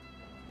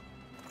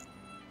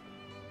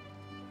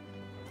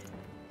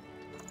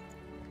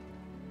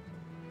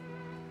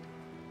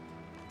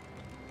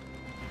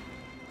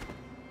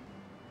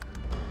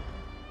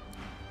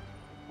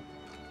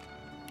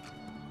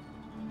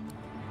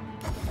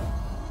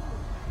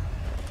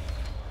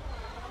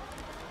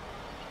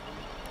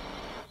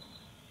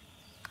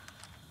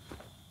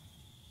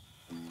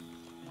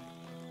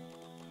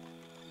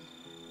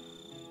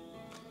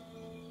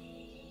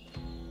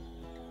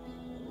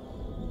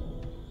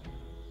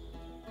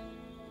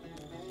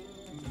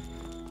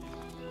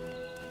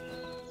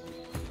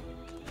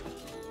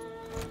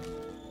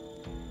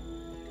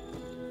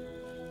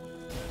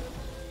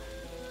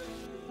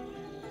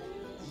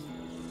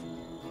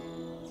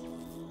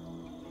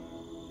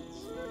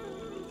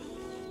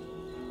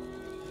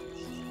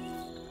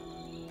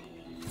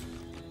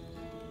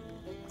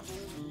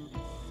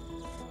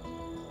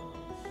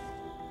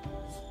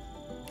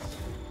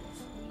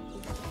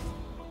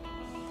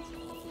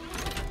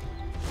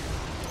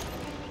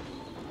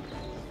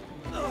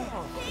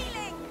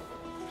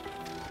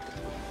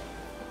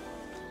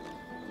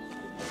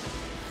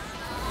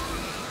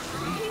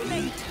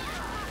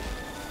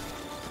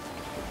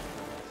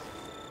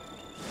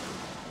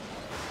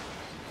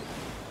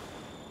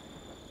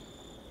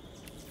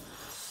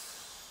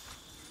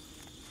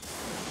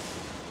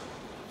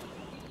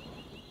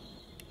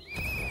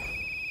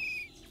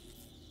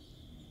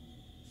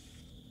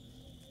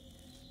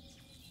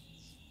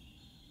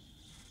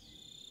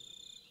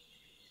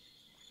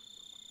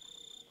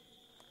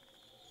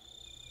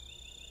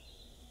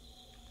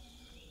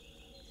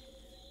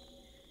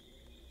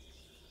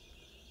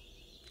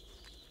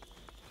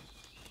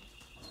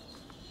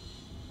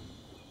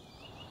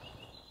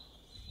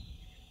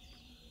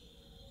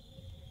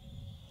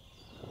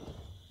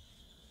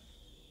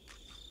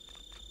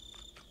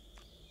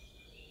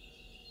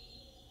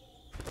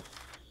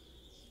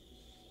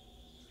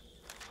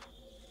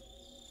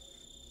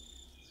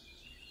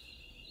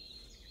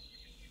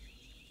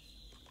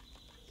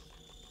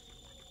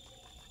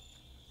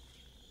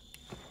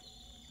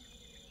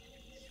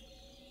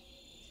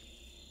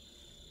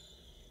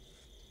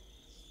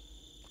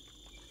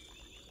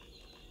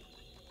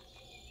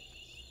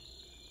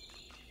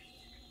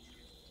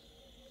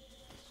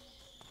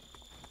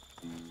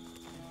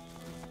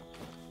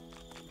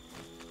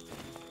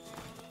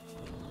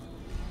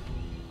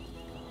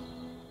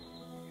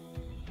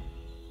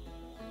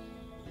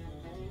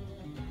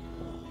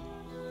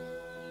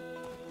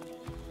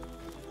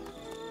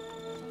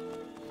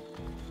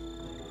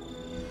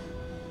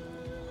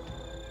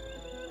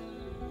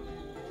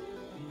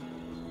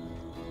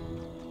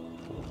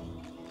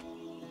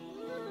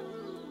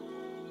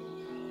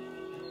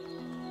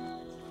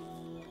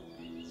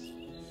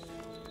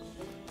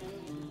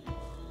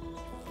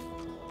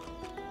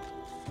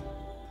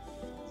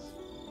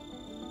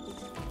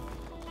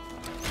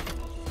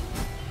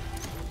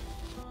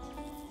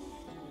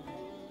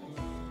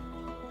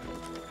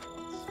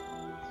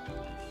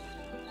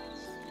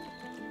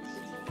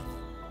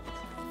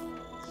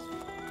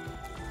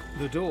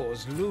 The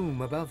doors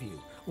loom above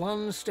you,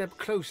 one step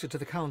closer to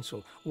the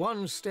council,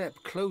 one step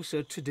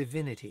closer to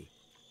divinity.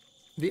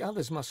 The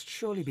others must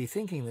surely be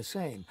thinking the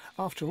same.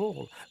 After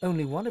all,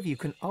 only one of you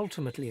can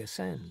ultimately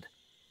ascend.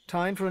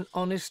 Time for an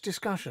honest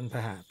discussion,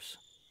 perhaps.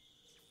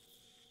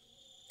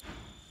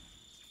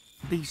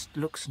 Beast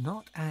looks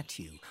not at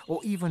you,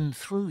 or even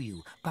through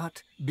you,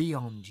 but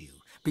beyond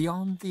you,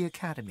 beyond the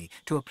Academy,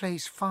 to a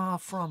place far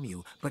from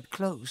you, but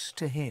close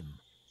to him.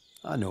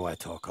 I know I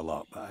talk a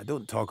lot, but I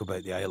don't talk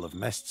about the Isle of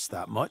Mists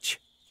that much.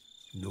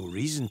 No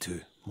reason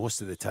to, most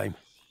of the time.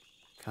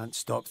 Can't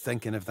stop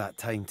thinking of that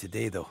time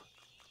today, though.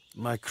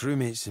 My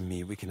crewmates and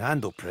me, we can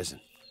handle prison.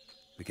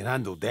 We can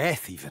handle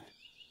death, even.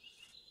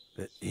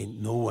 But ain't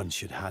no one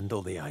should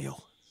handle the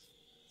Isle.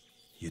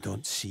 You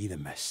don't see the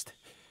mist.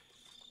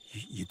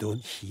 You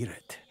don't hear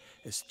it.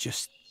 It's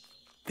just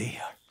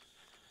there.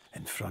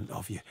 In front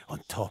of you,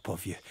 on top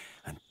of you,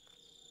 and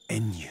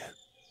in you.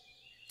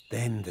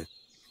 Then the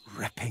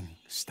ripping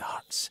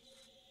starts.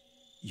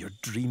 Your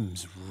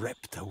dreams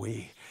ripped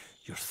away.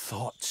 Your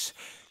thoughts,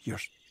 your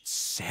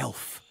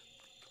self.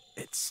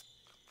 It's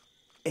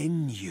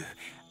in you,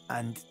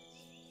 and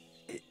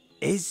it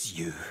is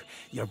you.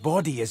 Your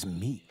body is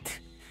meat.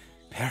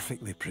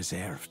 Perfectly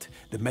preserved.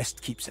 The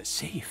mist keeps it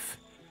safe.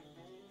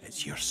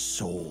 It's your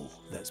soul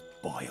that's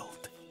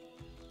boiled.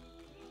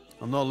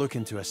 I'm not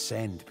looking to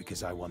ascend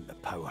because I want the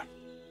power.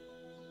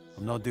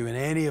 I'm not doing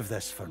any of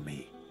this for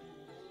me.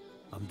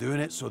 I'm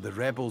doing it so the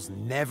rebels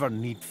never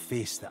need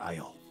face the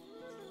Isle.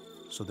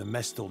 So the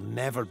mist will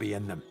never be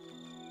in them.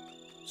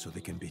 So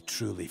they can be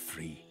truly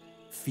free,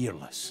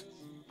 fearless,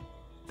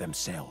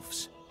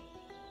 themselves.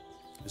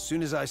 As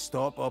soon as I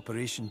stop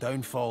Operation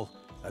Downfall,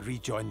 I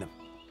rejoin them.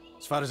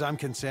 As far as I'm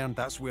concerned,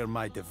 that's where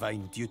my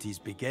divine duties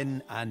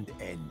begin and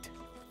end.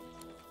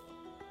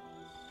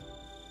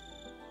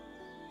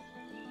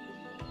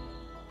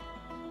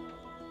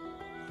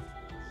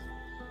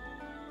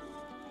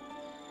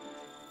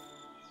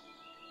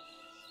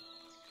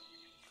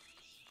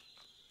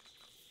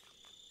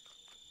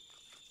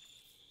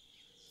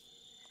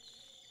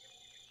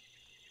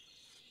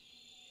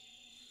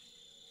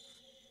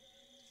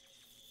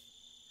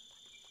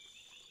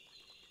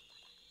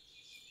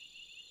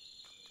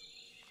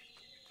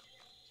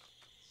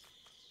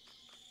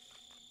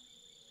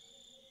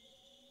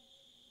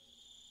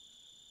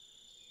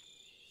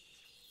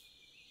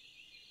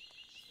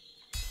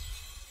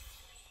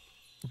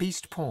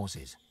 Beast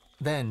pauses,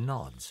 then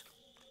nods.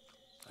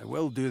 I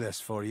will do this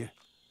for you,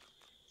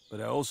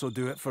 but I also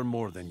do it for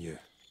more than you.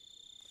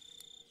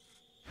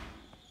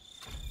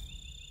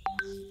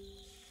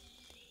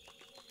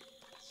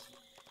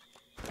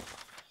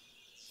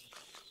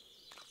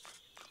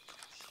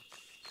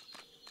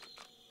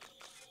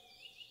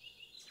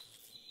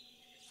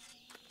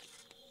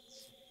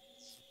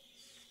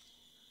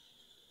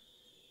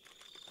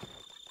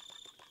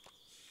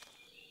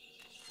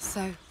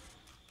 So,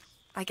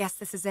 I guess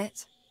this is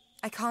it.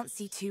 I can't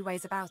see two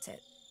ways about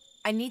it.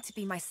 I need to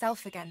be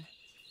myself again.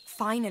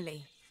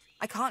 Finally.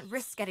 I can't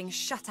risk getting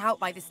shut out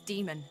by this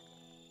demon.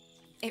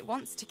 It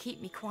wants to keep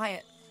me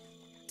quiet,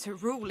 to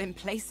rule in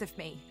place of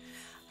me.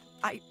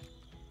 I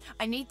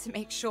need to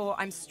make sure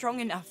I'm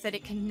strong enough that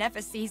it can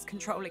never seize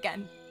control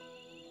again.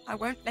 I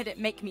won't let it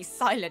make me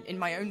silent in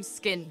my own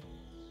skin.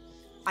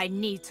 I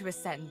need to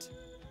ascend.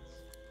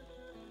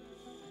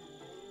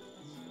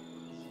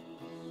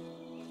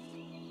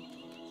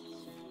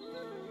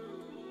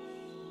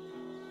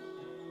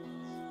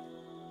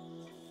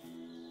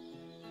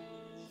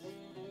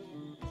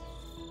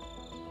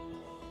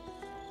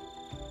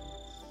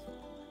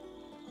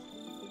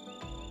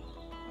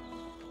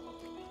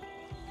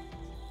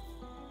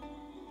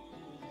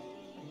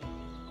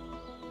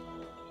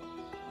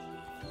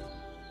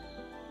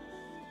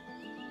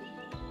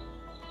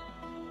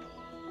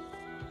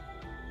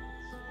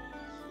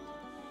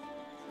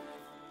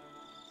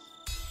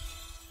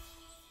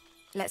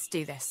 Let's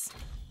do this.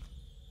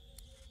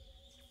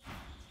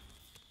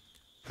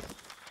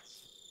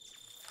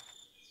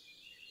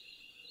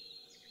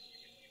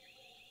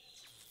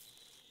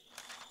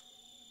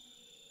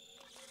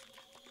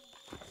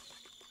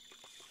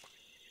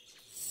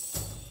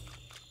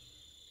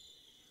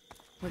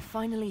 We're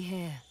finally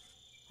here,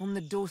 on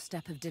the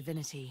doorstep of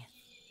Divinity.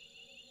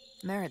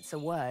 Merits a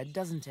word,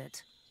 doesn't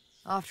it?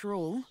 After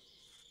all,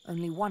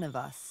 only one of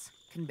us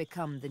can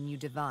become the new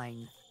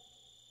Divine.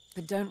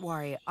 But don't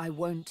worry, I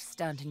won't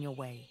stand in your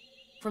way.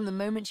 From the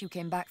moment you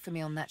came back for me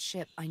on that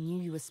ship, I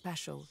knew you were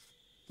special.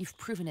 You've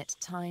proven it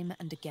time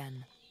and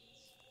again.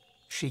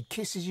 She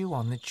kisses you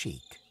on the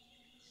cheek.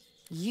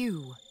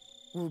 You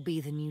will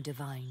be the new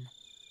Divine.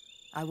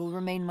 I will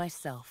remain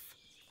myself.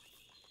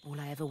 All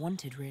I ever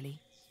wanted, really.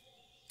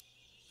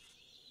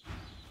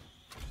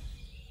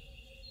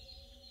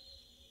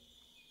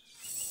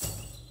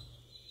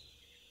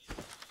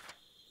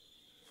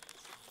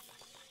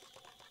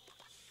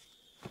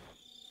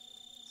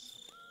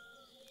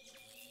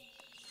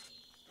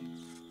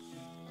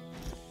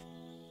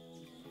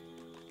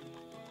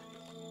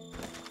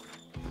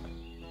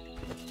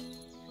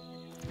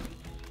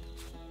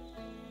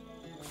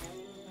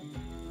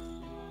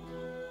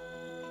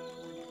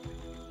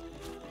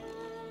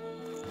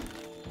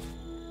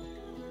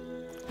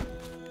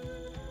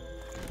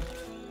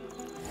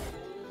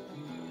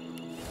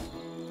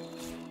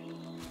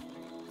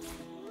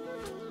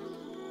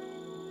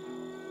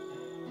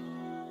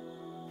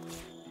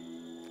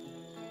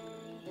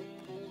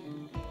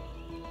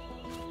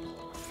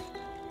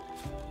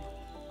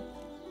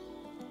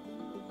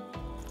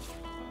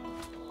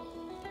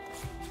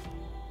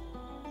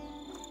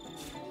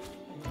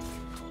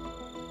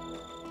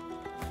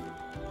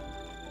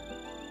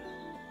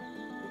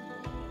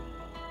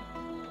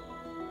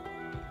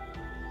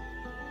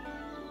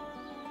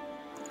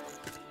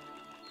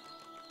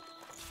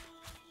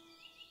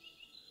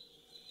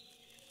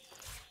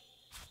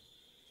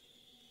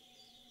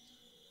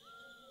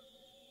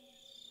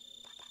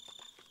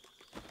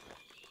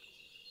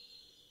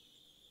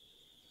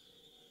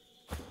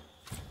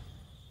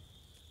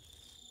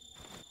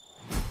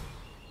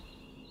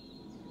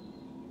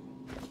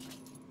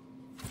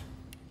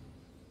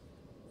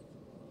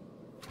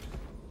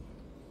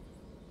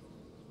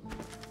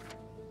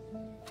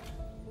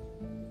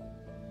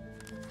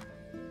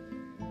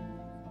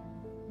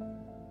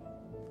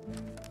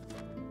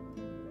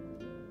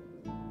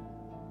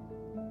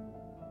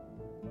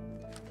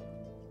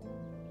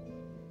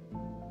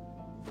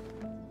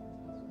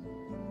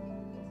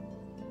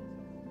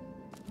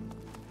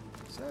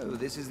 So,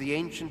 this is the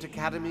ancient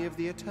Academy of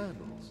the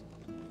Eternals.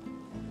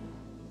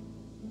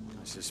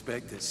 I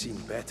suspect it's seen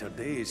better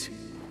days.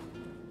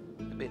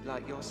 A bit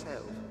like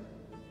yourself.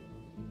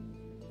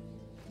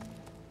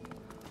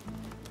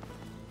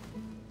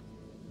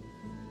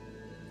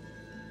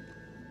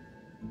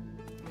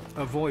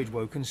 A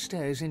Voidwoken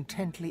stares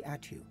intently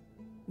at you.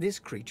 This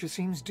creature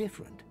seems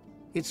different.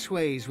 It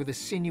sways with a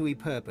sinewy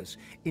purpose.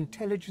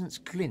 Intelligence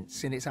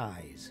glints in its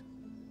eyes.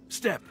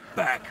 Step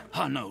back,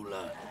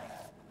 Hanola.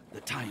 The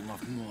time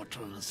of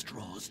mortals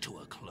draws to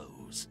a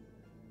close.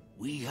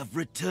 We have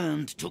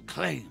returned to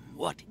claim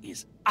what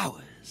is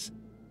ours.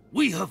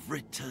 We have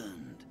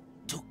returned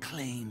to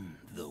claim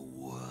the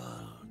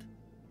world.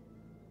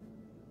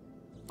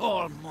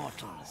 All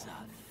mortals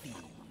are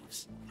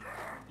thieves.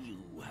 You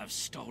have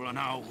stolen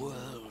our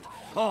world.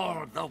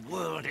 All the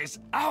world is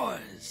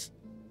ours.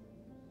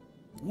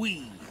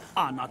 We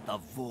are not the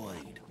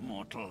void,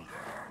 mortal.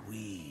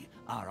 We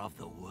are of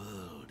the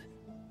world.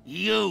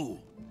 You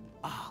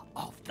are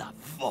of the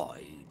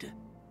void.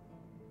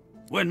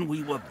 When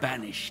we were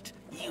banished,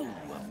 you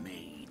were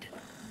made.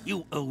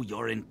 You owe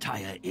your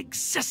entire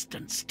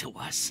existence to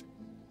us.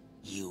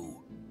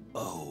 You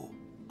owe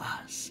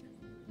us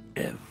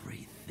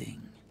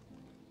everything.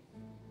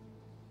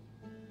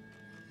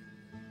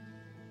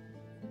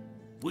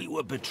 We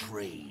were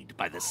betrayed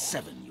by the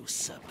 7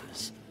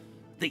 usurpers.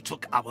 They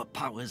took our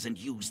powers and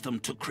used them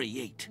to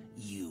create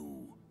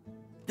you.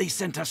 They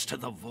sent us to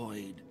the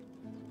void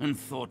and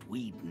thought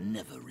we'd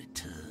never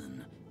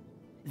return.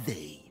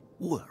 They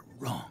were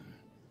wrong.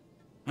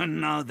 And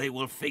now they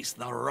will face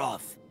the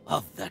wrath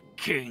of the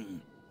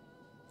king.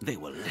 They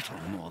were little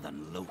more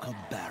than local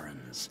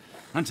barons,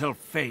 until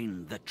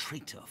Fane the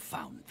traitor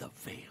found the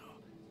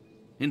veil.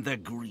 In their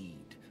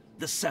greed,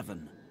 the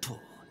 7 tore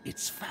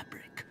its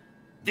fabric.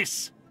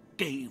 This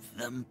gave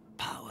them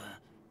power.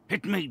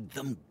 It made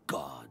them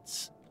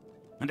gods.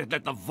 And it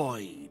let the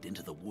void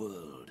into the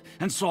world,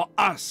 and saw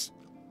us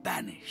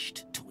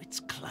banished to its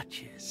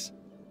clutches.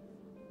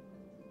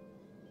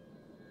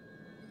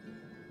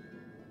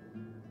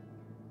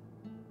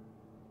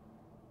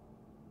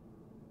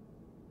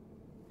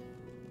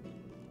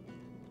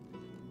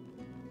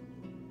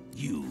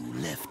 You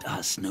left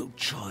us no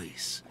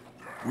choice.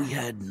 We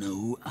had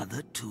no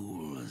other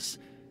tools.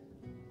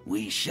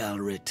 We shall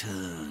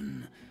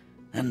return,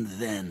 and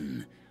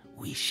then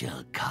we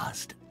shall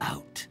cast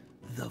out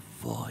the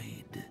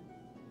void.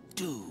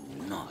 Do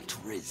not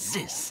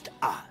resist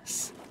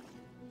us.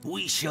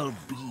 We shall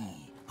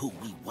be who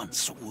we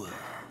once were,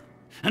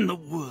 and the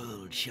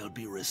world shall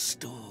be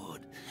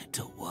restored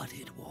to what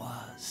it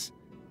was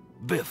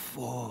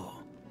before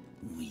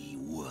we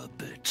were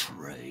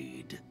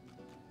betrayed.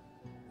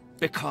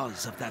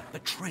 Because of that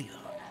betrayal,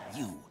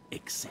 you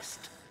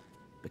exist.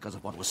 Because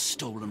of what was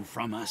stolen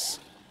from us,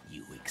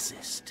 you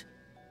exist.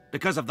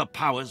 Because of the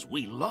powers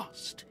we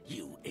lost,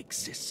 you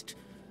exist.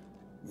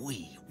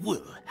 We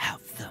will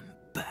have them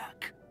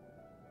back.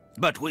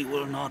 But we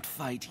will not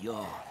fight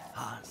your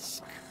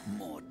husk,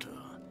 mortal.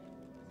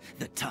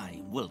 The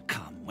time will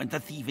come when the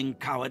thieving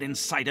coward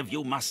inside of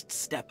you must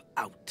step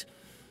out.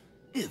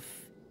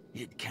 If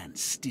it can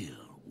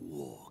still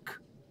walk,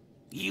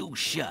 you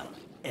shall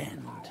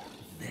end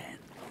then.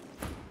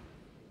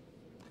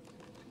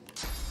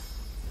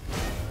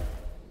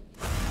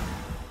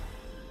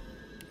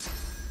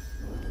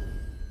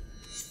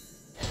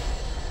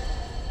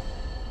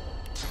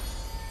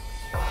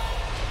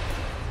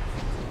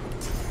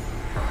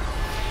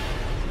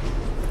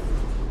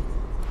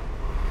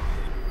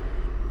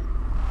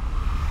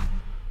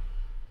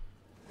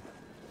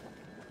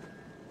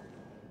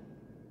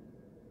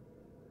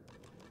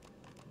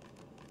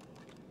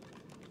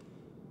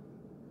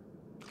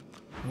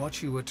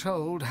 What you were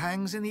told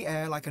hangs in the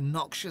air like a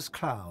noxious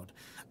cloud.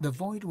 The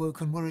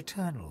Voidwoken were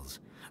Eternals,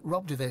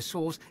 robbed of their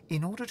source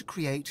in order to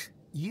create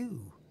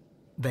you.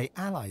 They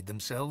allied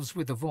themselves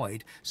with the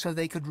Void so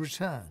they could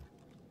return.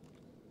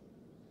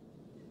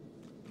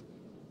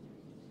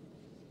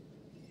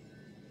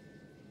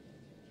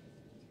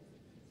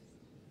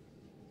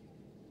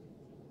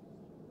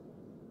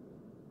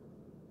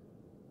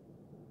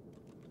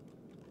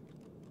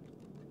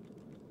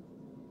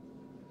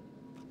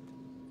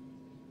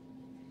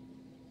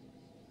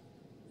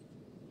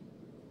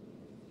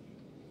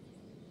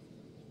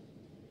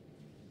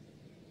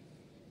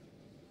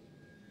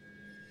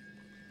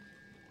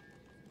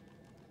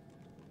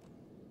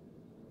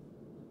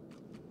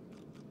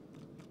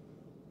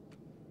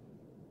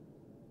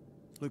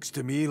 Looks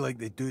to me like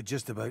they do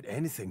just about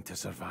anything to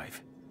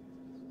survive.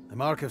 The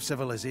mark of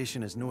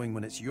civilization is knowing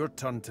when it's your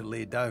turn to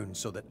lay down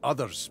so that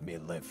others may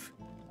live.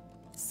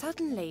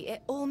 Suddenly,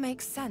 it all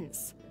makes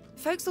sense.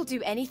 Folks will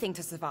do anything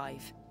to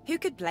survive. Who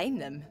could blame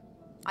them?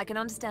 I can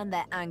understand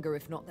their anger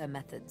if not their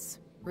methods.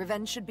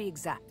 Revenge should be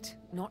exact,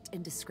 not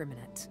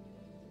indiscriminate.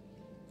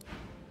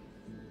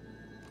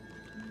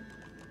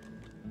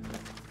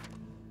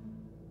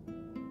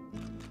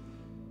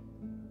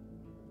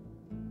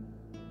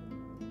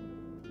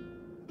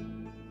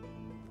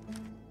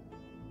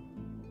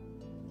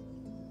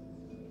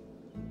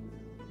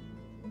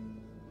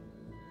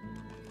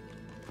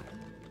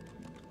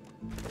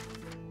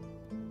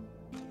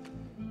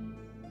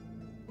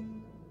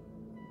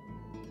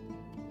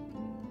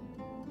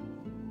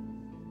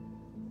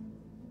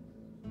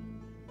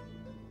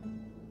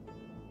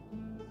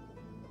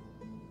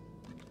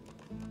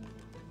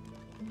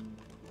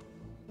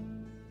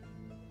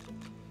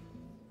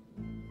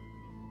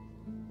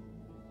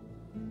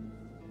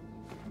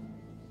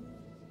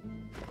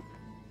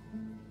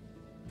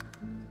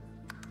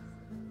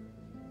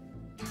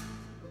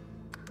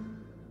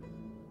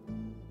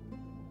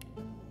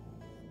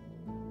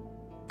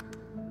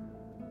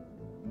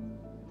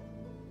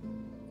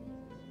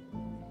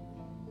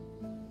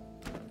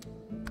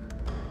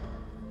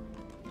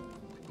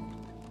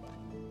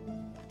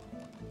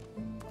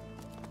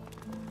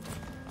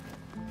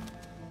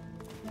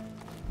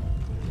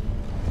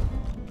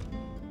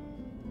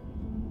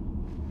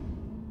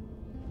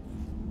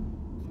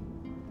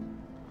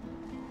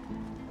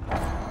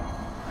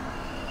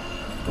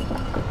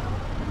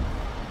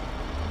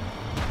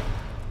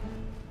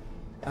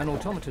 An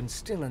automaton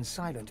still and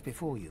silent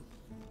before you.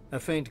 A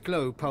faint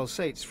glow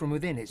pulsates from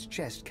within its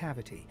chest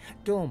cavity,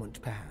 dormant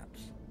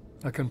perhaps.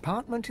 A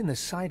compartment in the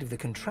side of the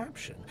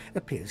contraption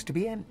appears to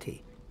be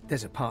empty.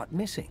 There's a part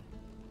missing.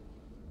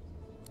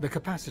 The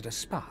capacitor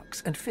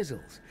sparks and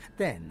fizzles.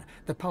 Then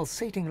the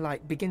pulsating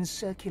light begins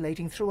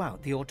circulating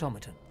throughout the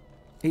automaton.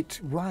 It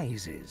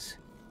rises.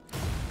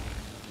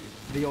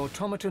 The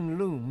automaton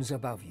looms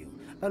above you.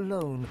 A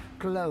lone,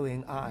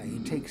 glowing eye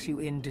takes you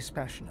in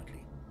dispassionately.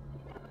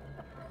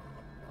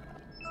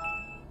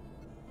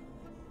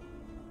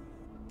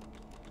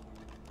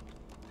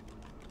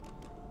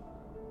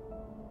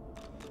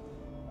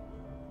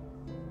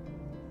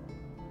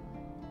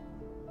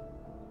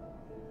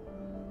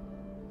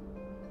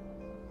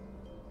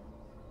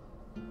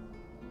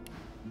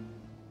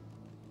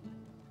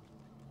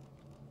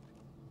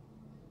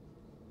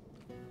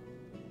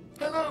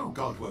 Hello,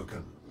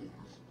 Godwoken.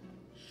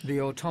 The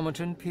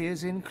automaton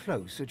peers in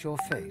close at your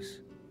face.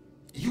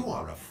 You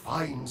are a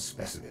fine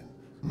specimen.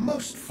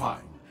 Most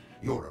fine.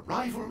 Your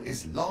arrival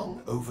is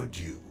long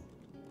overdue.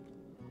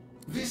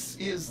 This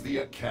is the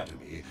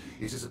Academy.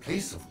 It is a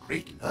place of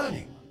great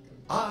learning.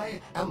 I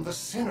am the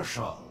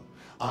Seneschal.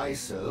 I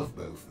serve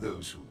both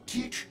those who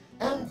teach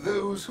and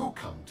those who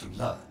come to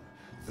learn.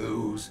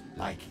 Those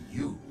like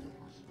you.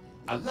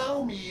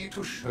 Allow me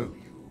to show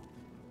you.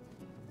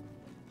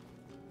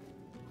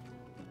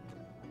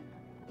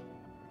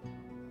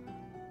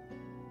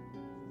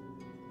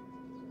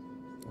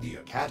 The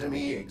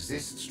Academy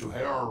exists to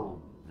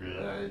help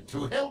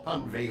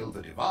unveil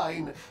the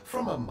divine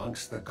from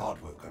amongst the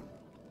Godwoken.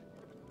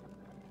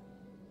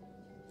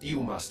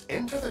 You must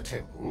enter the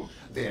temple,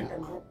 then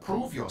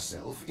prove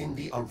yourself in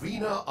the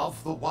arena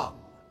of the One.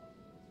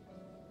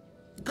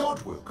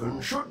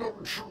 Godwoken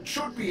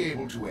should be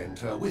able to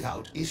enter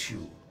without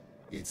issue.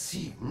 It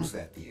seems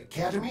that the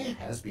Academy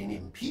has been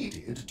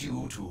impeded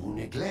due to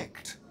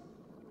neglect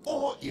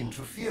or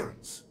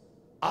interference.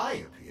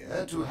 I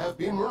appear to have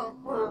been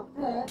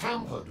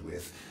tampered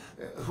with.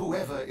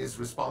 Whoever is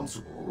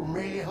responsible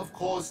may have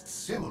caused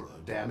similar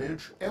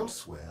damage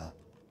elsewhere.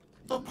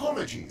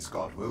 Apologies,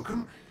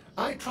 Godwoken.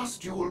 I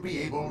trust you will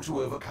be able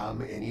to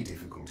overcome any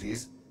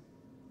difficulties.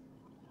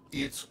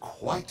 It's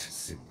quite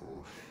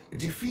simple.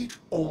 Defeat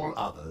all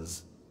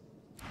others.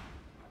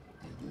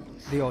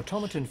 The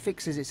automaton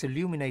fixes its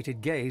illuminated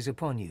gaze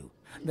upon you.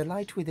 The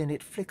light within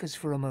it flickers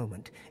for a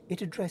moment.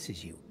 It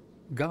addresses you,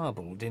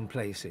 garbled in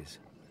places.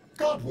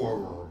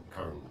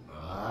 Godwoken,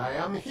 I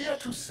am here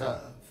to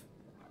serve.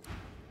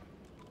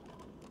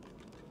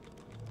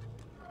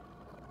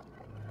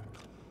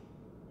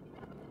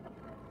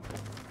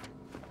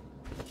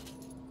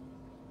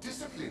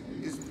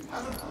 Discipline is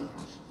paramount.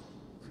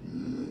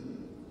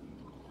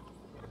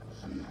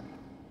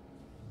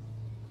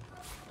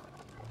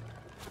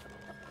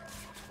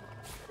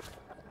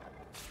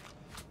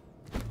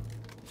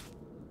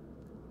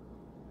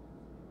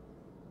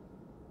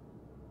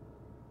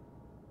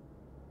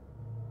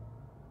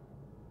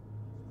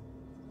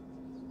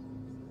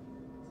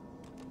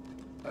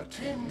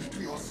 Attend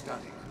to your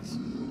studies.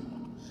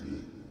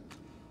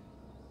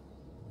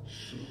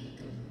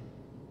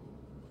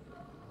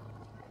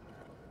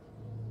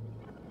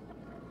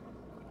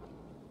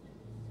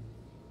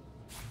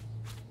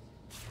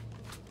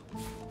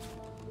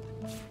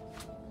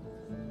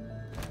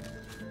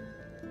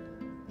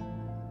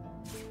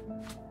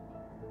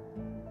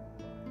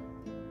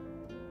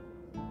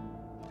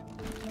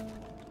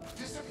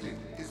 Discipline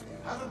is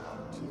paramount.